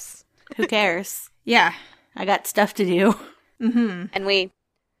 Yes. Who cares? Yeah. I got stuff to do. Mm-hmm. And we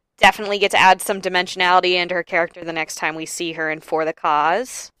definitely get to add some dimensionality into her character the next time we see her in For the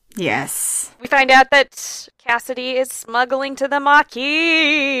Cause. Yes. We find out that Cassidy is smuggling to the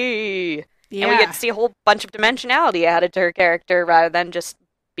Maquis. Yeah. And we get to see a whole bunch of dimensionality added to her character rather than just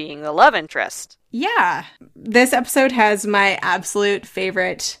being the love interest. Yeah. This episode has my absolute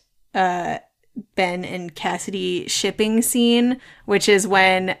favorite Ben and Cassidy shipping scene, which is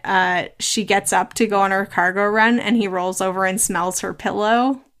when she gets up to go on her cargo run and he rolls over and smells her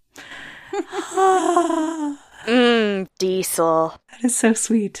pillow. Diesel. That is so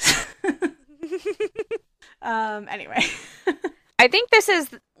sweet. Anyway. I think this is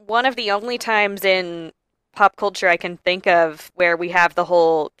one of the only times in pop culture I can think of where we have the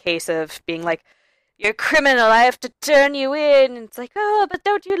whole case of being like, you're a criminal, I have to turn you in. And it's like, oh, but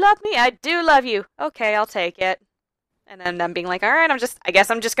don't you love me? I do love you. Okay, I'll take it. And then them being like, all right, I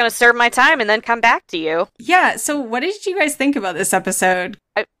guess I'm just going to serve my time and then come back to you. Yeah, so what did you guys think about this episode?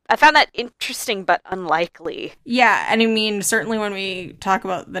 I found that interesting but unlikely. Yeah, and I mean, certainly when we talk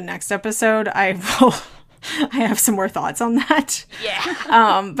about the next episode, I have some more thoughts on that.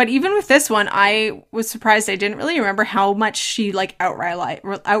 Yeah. But even with this one, I was surprised. I didn't really remember how much she like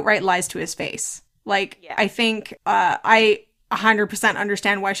outright lies to his face. Like, yeah. I think I 100%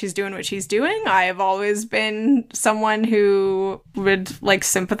 understand why she's doing what she's doing. I have always been someone who would like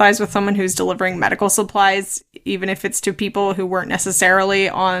sympathize with someone who's delivering medical supplies, even if it's to people who weren't necessarily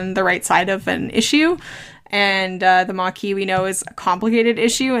on the right side of an issue. And the Maquis, we know, is a complicated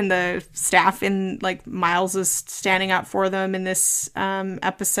issue, and the staff in like Miles is standing up for them in this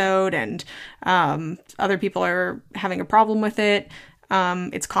episode, and other people are having a problem with it.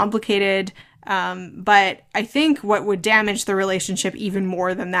 It's complicated. But I think what would damage the relationship even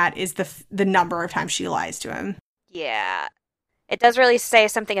more than that is the number of times she lies to him. Yeah. It does really say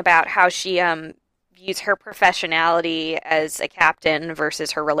something about how she views her professionality as a captain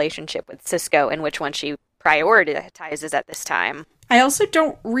versus her relationship with Sisko, and which one she prioritizes at this time. I also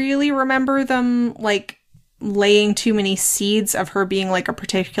don't really remember them like laying too many seeds of her being like a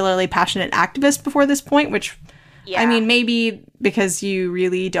particularly passionate activist before this point, which Yeah. I mean, maybe because you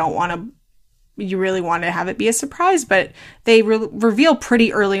really want to have it be a surprise, but they reveal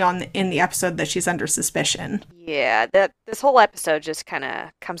pretty early on in the episode that she's under suspicion. Yeah, this whole episode just kind of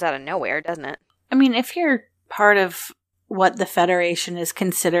comes out of nowhere, doesn't it? I mean, if you're part of what the Federation is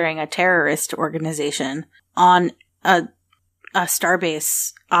considering a terrorist organization on a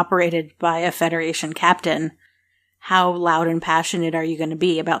starbase operated by a Federation captain, how loud and passionate are you going to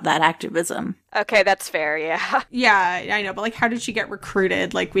be about that activism? Okay, that's fair, yeah. Yeah, I know, but like, how did she get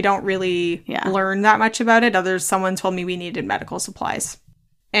recruited? Like, we don't really Yeah. learn that much about it. Someone told me we needed medical supplies.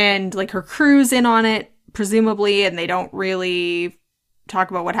 And like, her crew's in on it, presumably, and they don't really talk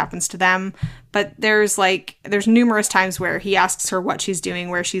about what happens to them. But there's numerous times where he asks her what she's doing,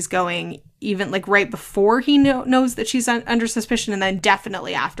 where she's going, even like right before he knows that she's under suspicion, and then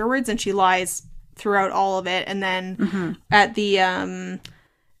definitely afterwards, and she lies throughout all of it. And then at the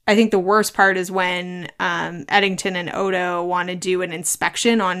I think the worst part is when Eddington and Odo want to do an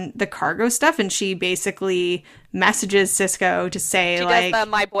inspection on the cargo stuff, and she basically messages Sisko to say, She like, does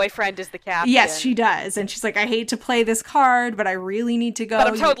my boyfriend is the captain. yes, she does. And she's like, I hate to play this card, but I really need to go. But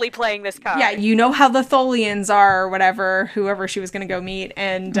I'm totally playing this card. Yeah, you know how the Tholians are, or whatever, whoever she was going to go meet.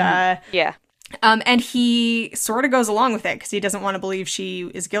 And Yeah. and he sort of goes along with it because he doesn't want to believe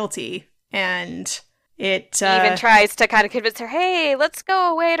she is guilty. And it He even tries to kind of convince her, hey, let's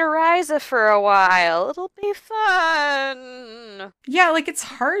go away to Ryza for a while. It'll be fun. yeah, like, it's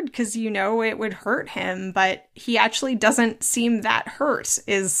hard because, you know, it would hurt him, but he actually doesn't seem that hurt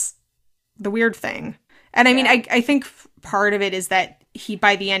is the weird thing. And I mean, I think part of it is that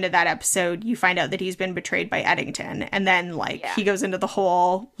by the end of that episode, you find out that he's been betrayed by Eddington, and then he goes into the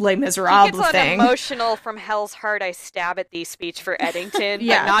whole Les Miserables He gets thing. an emotional from hell's heart I stab at thee speech for Eddington,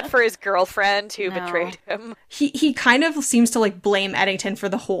 Yeah. but not for his girlfriend who betrayed him. He kind of seems to like blame Eddington for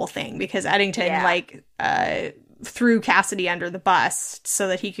the whole thing because Eddington threw Cassidy under the bus so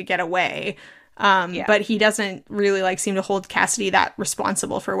that he could get away. But he doesn't really like seem to hold Cassidy that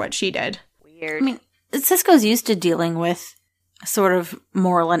responsible for what she did. Weird. I mean, Sisko's used to dealing with sort of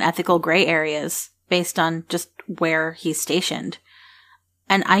moral and ethical gray areas based on just where he's stationed.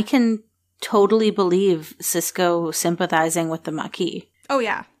 And I can totally believe Sisko sympathizing with the Maquis. Oh,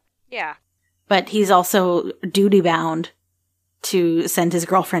 yeah. Yeah. But he's also duty-bound to send his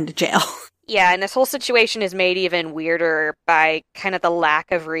girlfriend to jail. Yeah, and this whole situation is made even weirder by kind of the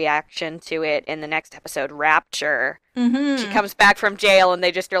lack of reaction to it in the next episode, Rapture. Mm-hmm. She comes back from jail and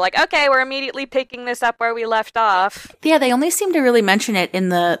they just are like, okay, we're immediately picking this up where we left off. Yeah, they only seem to really mention it in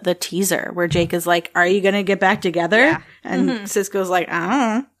the teaser where Jake is like, are you going to get back together? Yeah. And Sisko's like, I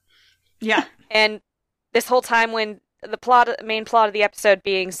don't know. Yeah. And this whole time when the main plot of the episode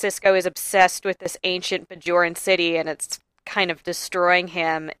being Sisko is obsessed with this ancient Bajoran city and it's kind of destroying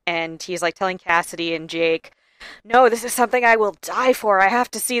him, and he's like telling Cassidy and Jake, no, this is something I will die for. I have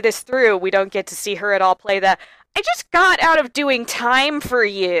to see this through. We don't get to see her at all play the I just got out of doing time for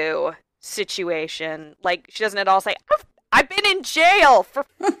you situation. Like, she doesn't at all say, I've been in jail for...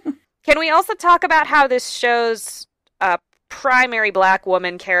 Can we also talk about how this show's primary black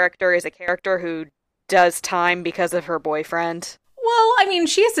woman character is a character who does time because of her boyfriend? Well, I mean,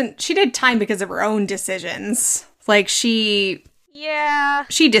 she did time because of her own decisions. Like, she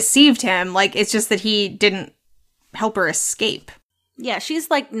deceived him. Like, it's just that he didn't help her escape. Yeah, she's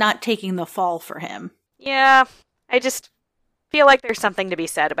like not taking the fall for him. Yeah, I just feel like there's something to be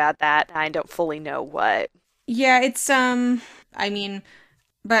said about that. I don't fully know what. Yeah, it's, I mean,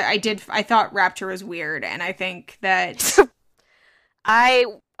 but I thought Rapture was weird, and I think that...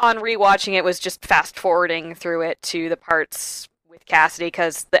 on rewatching it, was just fast-forwarding through it to the parts with Cassidy,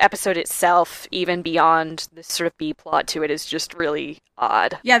 because the episode itself, even beyond this sort of B-plot to it, is just really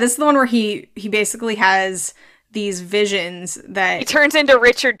odd. Yeah, this is the one where he basically has these visions that... He turns into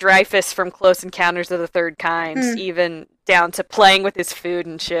Richard Dreyfuss from Close Encounters of the Third Kind, even down to playing with his food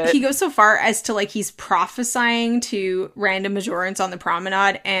and shit. He goes so far as to, like, he's prophesying to random Majorans on the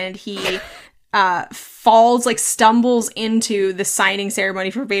promenade, and he... falls, like, stumbles into the signing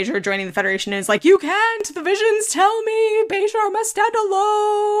ceremony for Bajor joining the Federation and is like, you can't! The visions tell me! Bajor must stand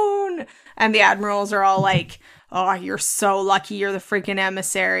alone! And the admirals are all like, oh, you're so lucky you're the freaking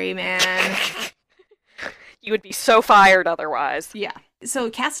emissary, man. You would be so fired otherwise. Yeah. So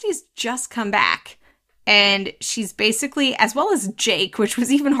Cassidy's just come back, and she's basically, as well as Jake, which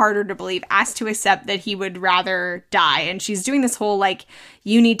was even harder to believe, asked to accept that he would rather die. And she's doing this whole, like,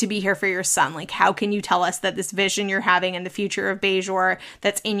 you need to be here for your son. Like, how can you tell us that this vision you're having in the future of Bajor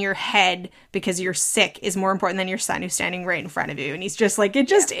that's in your head because you're sick is more important than your son who's standing right in front of you? And he's just like, it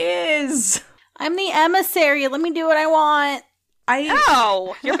just is. I'm the emissary. Let me do what I want.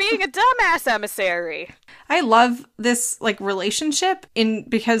 No, you're being a dumbass emissary. I love this relationship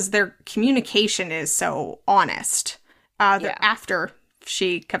because their communication is so honest. After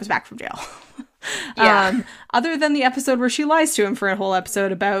she comes back from jail. Yeah. Other than the episode where she lies to him for a whole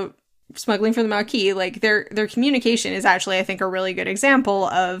episode about smuggling from the Maquis, their communication is actually, I think, a really good example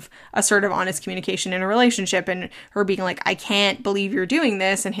of a sort of honest communication in a relationship, and her being like, I can't believe you're doing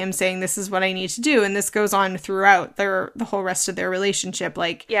this, and him saying, this is what I need to do, and this goes on throughout the whole rest of their relationship.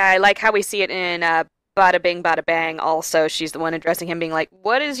 Yeah, I like how we see it in Bada Bing, Bada Bang. Also, she's the one addressing him, being like,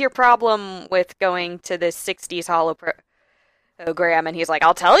 what is your problem with going to this 60s hologram? And he's like,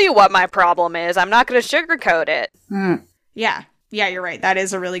 I'll tell you what my problem is. I'm not going to sugarcoat it. Yeah, you're right. That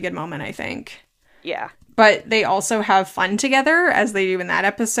is a really good moment, I think. Yeah. But they also have fun together, as they do in that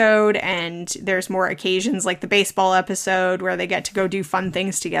episode, and there's more occasions like the baseball episode where they get to go do fun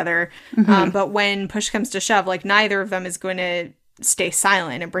things together. But when push comes to shove, neither of them is going to stay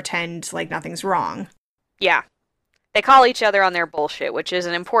silent and pretend like nothing's wrong. Yeah. They call each other on their bullshit, which is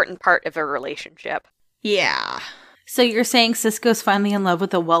an important part of their relationship. Yeah. So you're saying Sisko's finally in love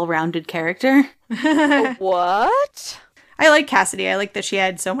with a well-rounded character? What? I like Cassidy. I like that she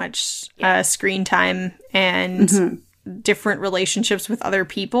had so much screen time and different relationships with other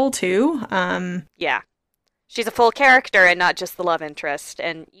people, too. Yeah. She's a full character and not just the love interest,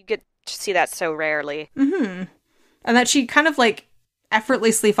 and you get to see that so rarely. And that she kind of,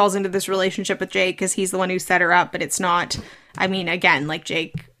 effortlessly falls into this relationship with Jake because he's the one who set her up, but it's not... I mean, again,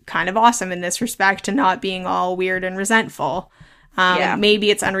 Jake, kind of awesome in this respect to not being all weird and resentful.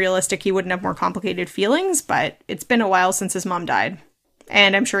 Maybe it's unrealistic he wouldn't have more complicated feelings, but it's been a while since his mom died.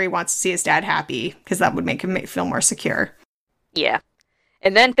 And I'm sure he wants to see his dad happy, because that would make him feel more secure. Yeah.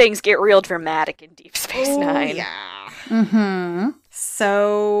 And then things get real dramatic in Deep Space Nine. Yeah.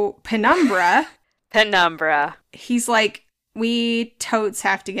 So, Penumbra, he's like, we totes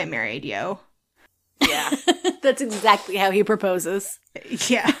have to get married, yo. Yeah. That's exactly how he proposes.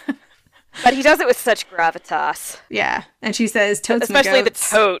 Yeah. But he does it with such gravitas. Yeah. And she says, totes especially and the goats.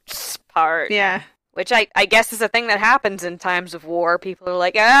 totes part. Yeah. Which I guess is a thing that happens in times of war. People are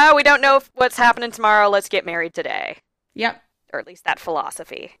like, we don't know what's happening tomorrow. Let's get married today. Yep. Or at least that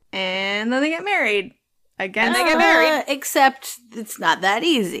philosophy. And then they get married. Again, they get married. Except it's not that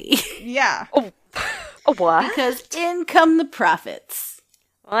easy. Yeah. Oh, what? Because in come the prophets.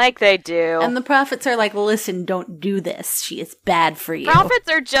 Like they do. And the prophets are like, listen, don't do this. She is bad for you. Prophets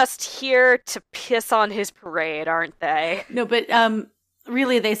are just here to piss on his parade, aren't they? No, but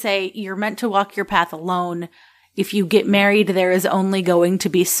really they say you're meant to walk your path alone. If you get married, there is only going to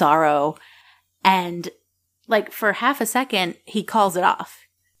be sorrow. And for half a second, he calls it off.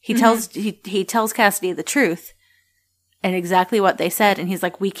 He tells he tells Cassidy the truth and exactly what they said. And he's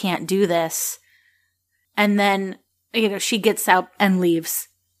like, we can't do this. And then, she gets out and leaves.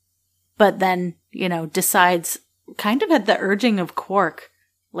 But then, decides, kind of at the urging of Quark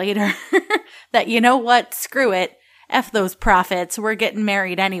later, that, you know what, screw it. F those prophets. We're getting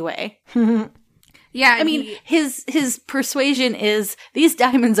married anyway. Yeah. I mean, his persuasion is, these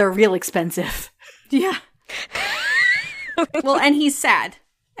diamonds are real expensive. Yeah. Well, and he's sad.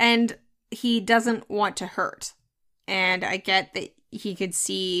 And he doesn't want to hurt. And I get that he could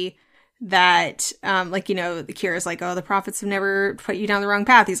see that, the Kira's like, oh, the prophets have never put you down the wrong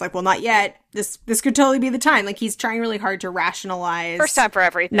path. He's like, well, not yet. This could totally be the time. He's trying really hard to rationalize. First time for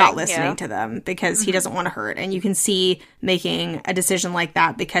everything. Not listening to them because he doesn't want to hurt. And you can see making a decision like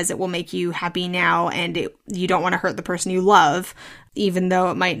that because it will make you happy now and you don't want to hurt the person you love, even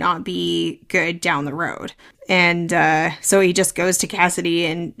though it might not be good down the road. And so he just goes to Cassidy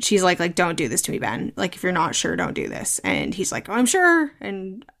and she's like, don't do this to me, Ben. If you're not sure, don't do this. And he's like, oh, I'm sure.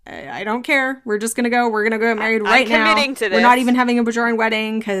 And I don't care. We're just going to go. We're going to get married right now. I'm committing to this. We're not even having a Bajoran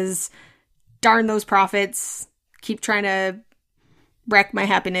wedding because darn those prophets keep trying to wreck my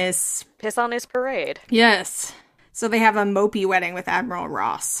happiness. Piss on his parade. Yes. So they have a mopey wedding with Admiral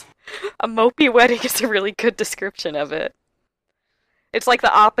Ross. A mopey wedding is a really good description of it. It's like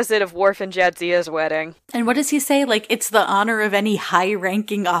the opposite of Worf and Jadzia's wedding. And what does he say? It's the honor of any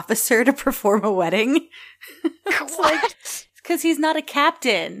high-ranking officer to perform a wedding? What? Because he's not a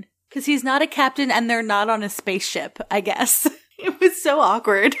captain. Because he's not a captain and they're not on a spaceship, I guess. It was so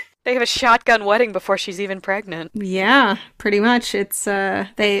awkward. They have a shotgun wedding before she's even pregnant. Yeah, pretty much. It's,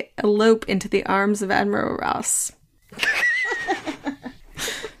 they elope into the arms of Admiral Ross.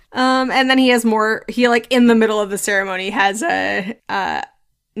 And then he has more, in the middle of the ceremony has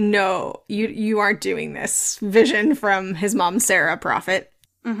no, you aren't doing this vision from his mom, Sarah Prophet.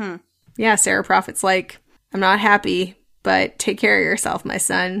 Mm-hmm. Yeah, Sarah Prophet's like, I'm not happy, but take care of yourself, my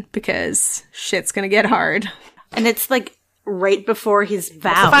son, because shit's gonna get hard. And it's right before his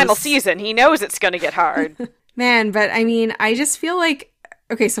vows. It's the final season. He knows it's going to get hard. Man, but I mean, I just feel like,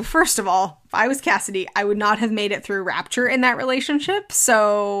 okay, so first of all, if I was Cassidy, I would not have made it through Rapture in that relationship,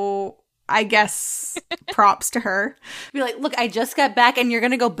 so I guess props to her. Be like, look, I just got back and you're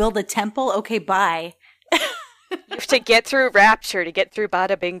gonna go build a temple? Okay, bye. You have to get through Rapture to get through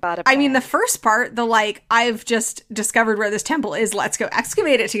bada bing, bada bang. I mean, the first part, the like, I've just discovered where this temple is, let's go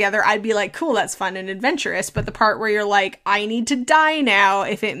excavate it together, I'd be like, cool, that's fun and adventurous. But the part where you're like, I need to die now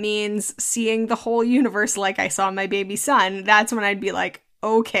if it means seeing the whole universe like I saw my baby son, that's when I'd be like,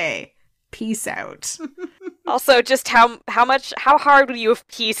 okay, peace out. Also, just how hard would you have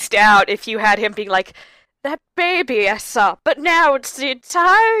pieced out if you had him being like, that baby I saw, but now it's the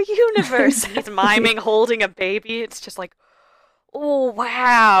entire universe. He's miming holding a baby. It's just like, oh,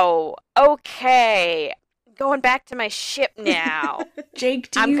 wow. Okay. Going back to my ship now. Jake,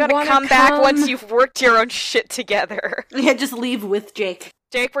 I'm gonna come back once you've worked your own shit together. Yeah, just leave with Jake.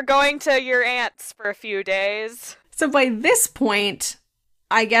 Jake, we're going to your aunt's for a few days. So by this point,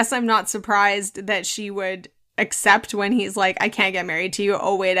 I guess I'm not surprised that she would accept when he's like, I can't get married to you.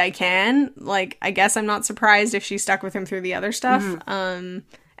 Oh, wait, I can. Like, I guess I'm not surprised if she stuck with him through the other stuff. And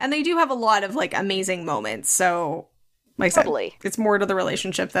they do have a lot of, like, amazing moments. So, like I said, it's more to the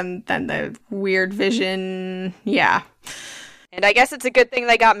relationship than the weird vision. Yeah. And I guess it's a good thing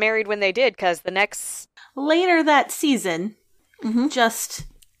they got married when they did, because the next... Later that season, just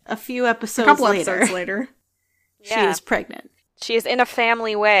a few episodes episodes later, she is pregnant. She is in a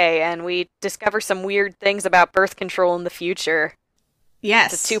family way, and we discover some weird things about birth control in the future.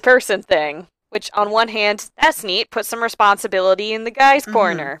 Yes. It's a two-person thing, which on one hand, that's neat, put some responsibility in the guy's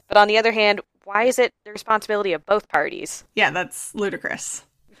corner. But on the other hand, why is it the responsibility of both parties? Yeah, that's ludicrous.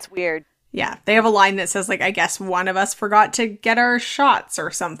 It's weird. Yeah, they have a line that says, like, I guess one of us forgot to get our shots or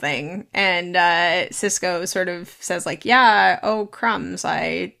something. And Sisko sort of says, like, yeah, oh, crumbs,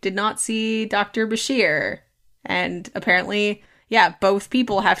 I did not see Dr. Bashir. And apparently... yeah, both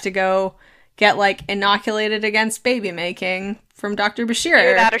people have to go get, like, inoculated against baby making from Dr. Bashir.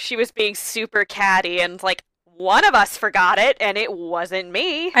 Either that or she was being super catty and, like, one of us forgot it, and it wasn't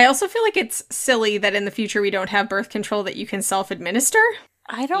me. I also feel like it's silly that in the future we don't have birth control that you can self-administer.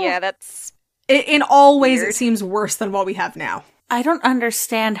 I don't... Yeah, that's... In all ways, it seems worse than what we have now. I don't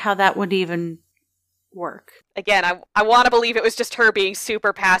understand how that would even work. Again, I want to believe it was just her being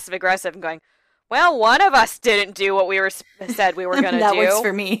super passive-aggressive and going, well, one of us didn't do what we said we were going to do. That works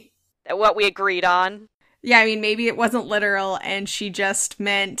for me. What we agreed on. Yeah, I mean, maybe it wasn't literal and she just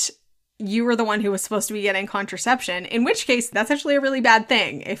meant you were the one who was supposed to be getting contraception, in which case that's actually a really bad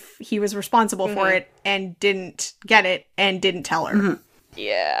thing if he was responsible for it and didn't get it and didn't tell her.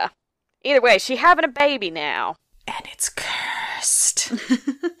 Yeah. Either way, she's having a baby now. And it's cursed.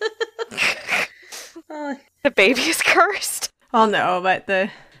 The baby is cursed? Oh no, but the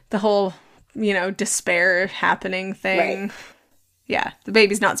whole... despair happening thing. Right. Yeah, the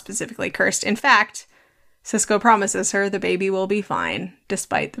baby's not specifically cursed. In fact, Sisko promises her the baby will be fine,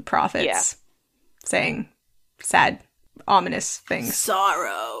 despite the prophets saying sad, ominous things.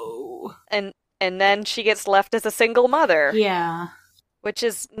 Sorrow. And then she gets left as a single mother. Yeah. Which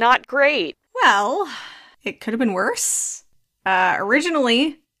is not great. Well, it could have been worse.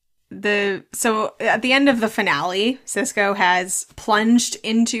 Originally... So at the end of the finale, Sisko has plunged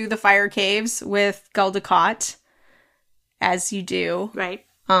into the fire caves with Gul Dukat, as you do. Right.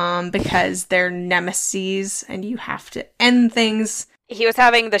 Because they're nemeses and you have to end things. He was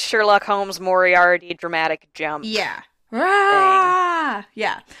having the Sherlock Holmes Moriarty dramatic jump. Yeah. Rah!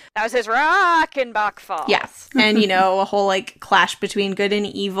 Yeah. That was his Rockenbach fall. Yeah. And, a whole, like, clash between good and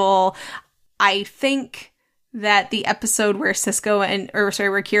evil. I think... that the episode where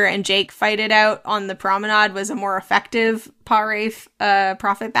where Kira and Jake fight it out on the promenade was a more effective Pah-wraith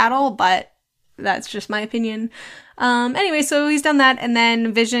prophet battle, but that's just my opinion. Anyway, so he's done that, and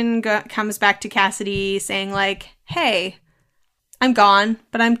then Vision comes back to Cassidy saying, like, hey, I'm gone,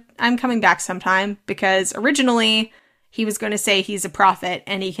 but I'm coming back sometime, because originally he was going to say he's a prophet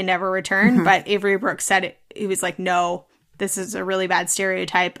and he can never return, but Avery Brooks said it. He was like, no, this is a really bad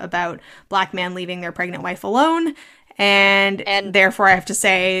stereotype about black men leaving their pregnant wife alone, and therefore I have to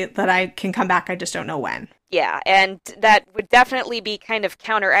say that I can come back, I just don't know when. Yeah, and that would definitely be kind of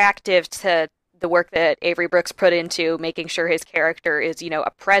counteractive to the work that Avery Brooks put into making sure his character is,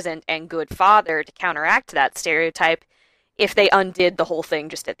 a present and good father to counteract that stereotype if they undid the whole thing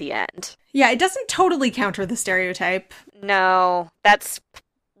just at the end. Yeah, it doesn't totally counter the stereotype. No, that's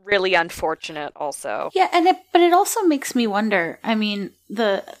really unfortunate also. Yeah, but it also makes me wonder. I mean,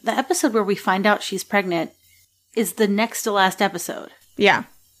 the episode where we find out she's pregnant is the next to last episode. Yeah.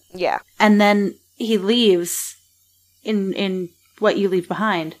 Yeah. And then he leaves in What You Leave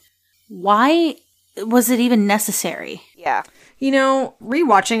Behind. Why was it even necessary? Yeah. You know,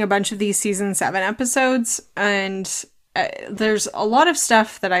 rewatching a bunch of these season 7 episodes, and there's a lot of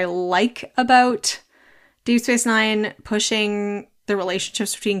stuff that I like about Deep Space Nine pushing the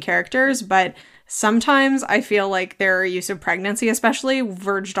relationships between characters, but sometimes I feel like their use of pregnancy especially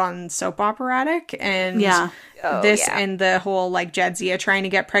verged on soap operatic, and and the whole like Jadzia trying to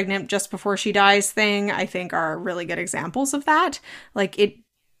get pregnant just before she dies thing, I think are really good examples of that. Like, it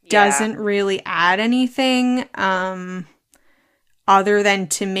doesn't really add anything other than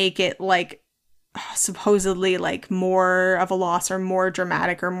to make it like supposedly like more of a loss or more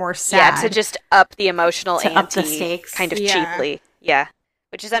dramatic or more sad. Yeah, to just up the emotional ante, up the stakes kind of cheaply. Yeah,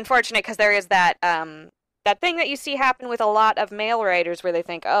 which is unfortunate because there is that that thing that you see happen with a lot of male writers where they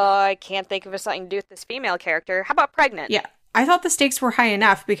think, oh, I can't think of something to do with this female character. How about pregnant? Yeah, I thought the stakes were high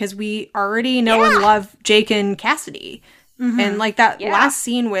enough because we already know and love Jake and Cassidy. Mm-hmm. And like that last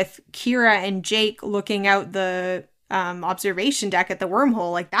scene with Kira and Jake looking out the observation deck at the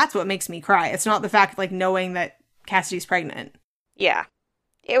wormhole, like that's what makes me cry. It's not the fact of like knowing that Cassidy's pregnant. Yeah,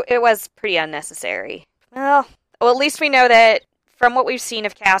 it was pretty unnecessary. Well, at least we know that from what we've seen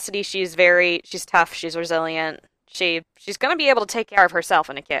of Cassidy, she's tough, she's resilient. She's going to be able to take care of herself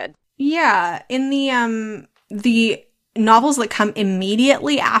and a kid. Yeah, in the novels that come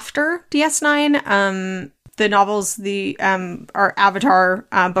immediately after DS9, the novels are Avatar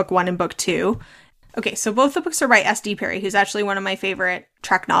book 1 and book 2. Okay, so both the books are by S.D. Perry, who's actually one of my favorite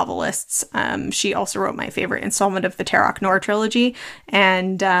Trek novelists. She also wrote my favorite installment of the Terok Nor trilogy,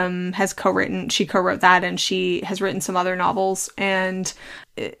 and she co-wrote that, and she has written some other novels. And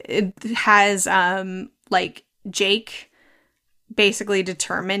it has like Jake basically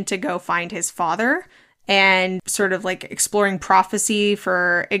determined to go find his father, and sort of like exploring prophecy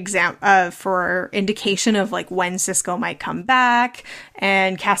for indication of like when Sisko might come back,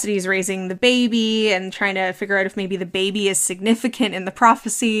 and Cassidy's raising the baby and trying to figure out if maybe the baby is significant in the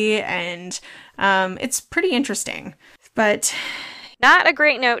prophecy, and it's pretty interesting. But not a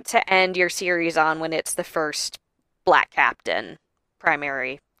great note to end your series on when it's the first black captain,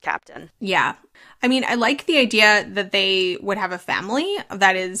 primary captain. Yeah. I mean, I like the idea that they would have a family.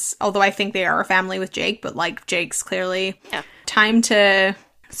 That is, although I think they are a family with Jake, but like Jake's clearly time to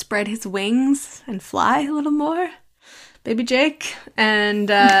spread his wings and fly a little more. Baby Jake. And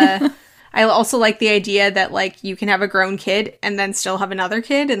I also like the idea that like you can have a grown kid and then still have another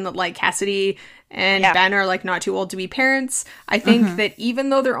kid, and that like Cassidy and Ben are like not too old to be parents. I think that even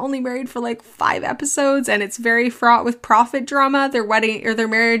though they're only married for like 5 episodes and it's very fraught with profit drama, their wedding or their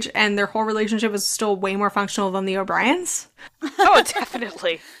marriage and their whole relationship is still way more functional than the O'Briens. Oh,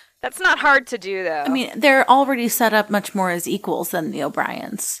 definitely. That's not hard to do, though. I mean, they're already set up much more as equals than the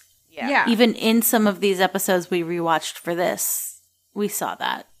O'Briens. Yeah. Even in some of these episodes we rewatched for this, we saw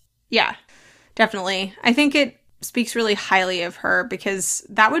that. Yeah, definitely. I think it speaks really highly of her, because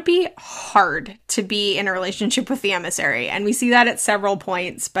that would be hard to be in a relationship with the emissary. And we see that at several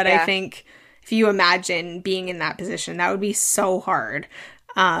points, but I think if you imagine being in that position, that would be so hard.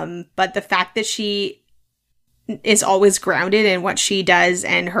 But the fact that she is always grounded in what she does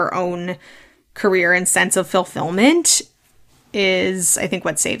and her own career and sense of fulfillment is, I think,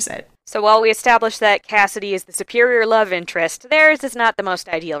 what saves it. So while we established that Cassidy is the superior love interest, theirs is not the most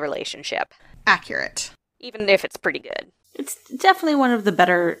ideal relationship. Accurate. Even if it's pretty good. It's definitely one of the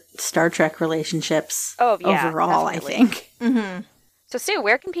better Star Trek relationships overall, definitely. I think. Mm-hmm. So Sue,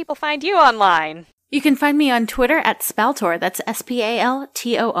 where can people find you online? You can find me on Twitter at Spaltor. That's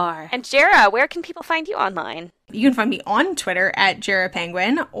Spaltor. And Jera, where can people find you online? You can find me on Twitter at Jera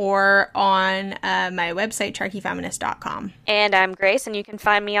Penguin, or on my website, TrekkyFeminist.com. And I'm Grace, and you can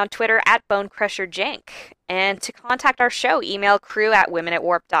find me on Twitter at BoneCrusherJank. And to contact our show, email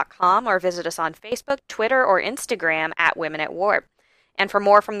crew@womenatwarp.com, or visit us on Facebook, Twitter, or Instagram at Women at Warp. And for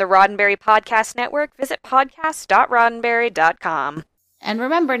more from the Roddenberry Podcast Network, visit podcast.roddenberry.com. And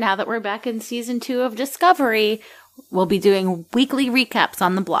remember, now that we're back in Season 2 of Discovery, we'll be doing weekly recaps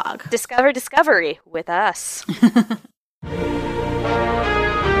on the blog. Discover Discovery with us.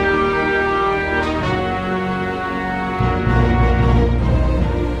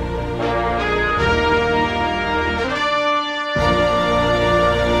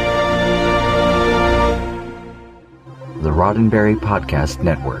 The Roddenberry Podcast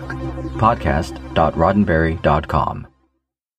Network. Podcast.roddenberry.com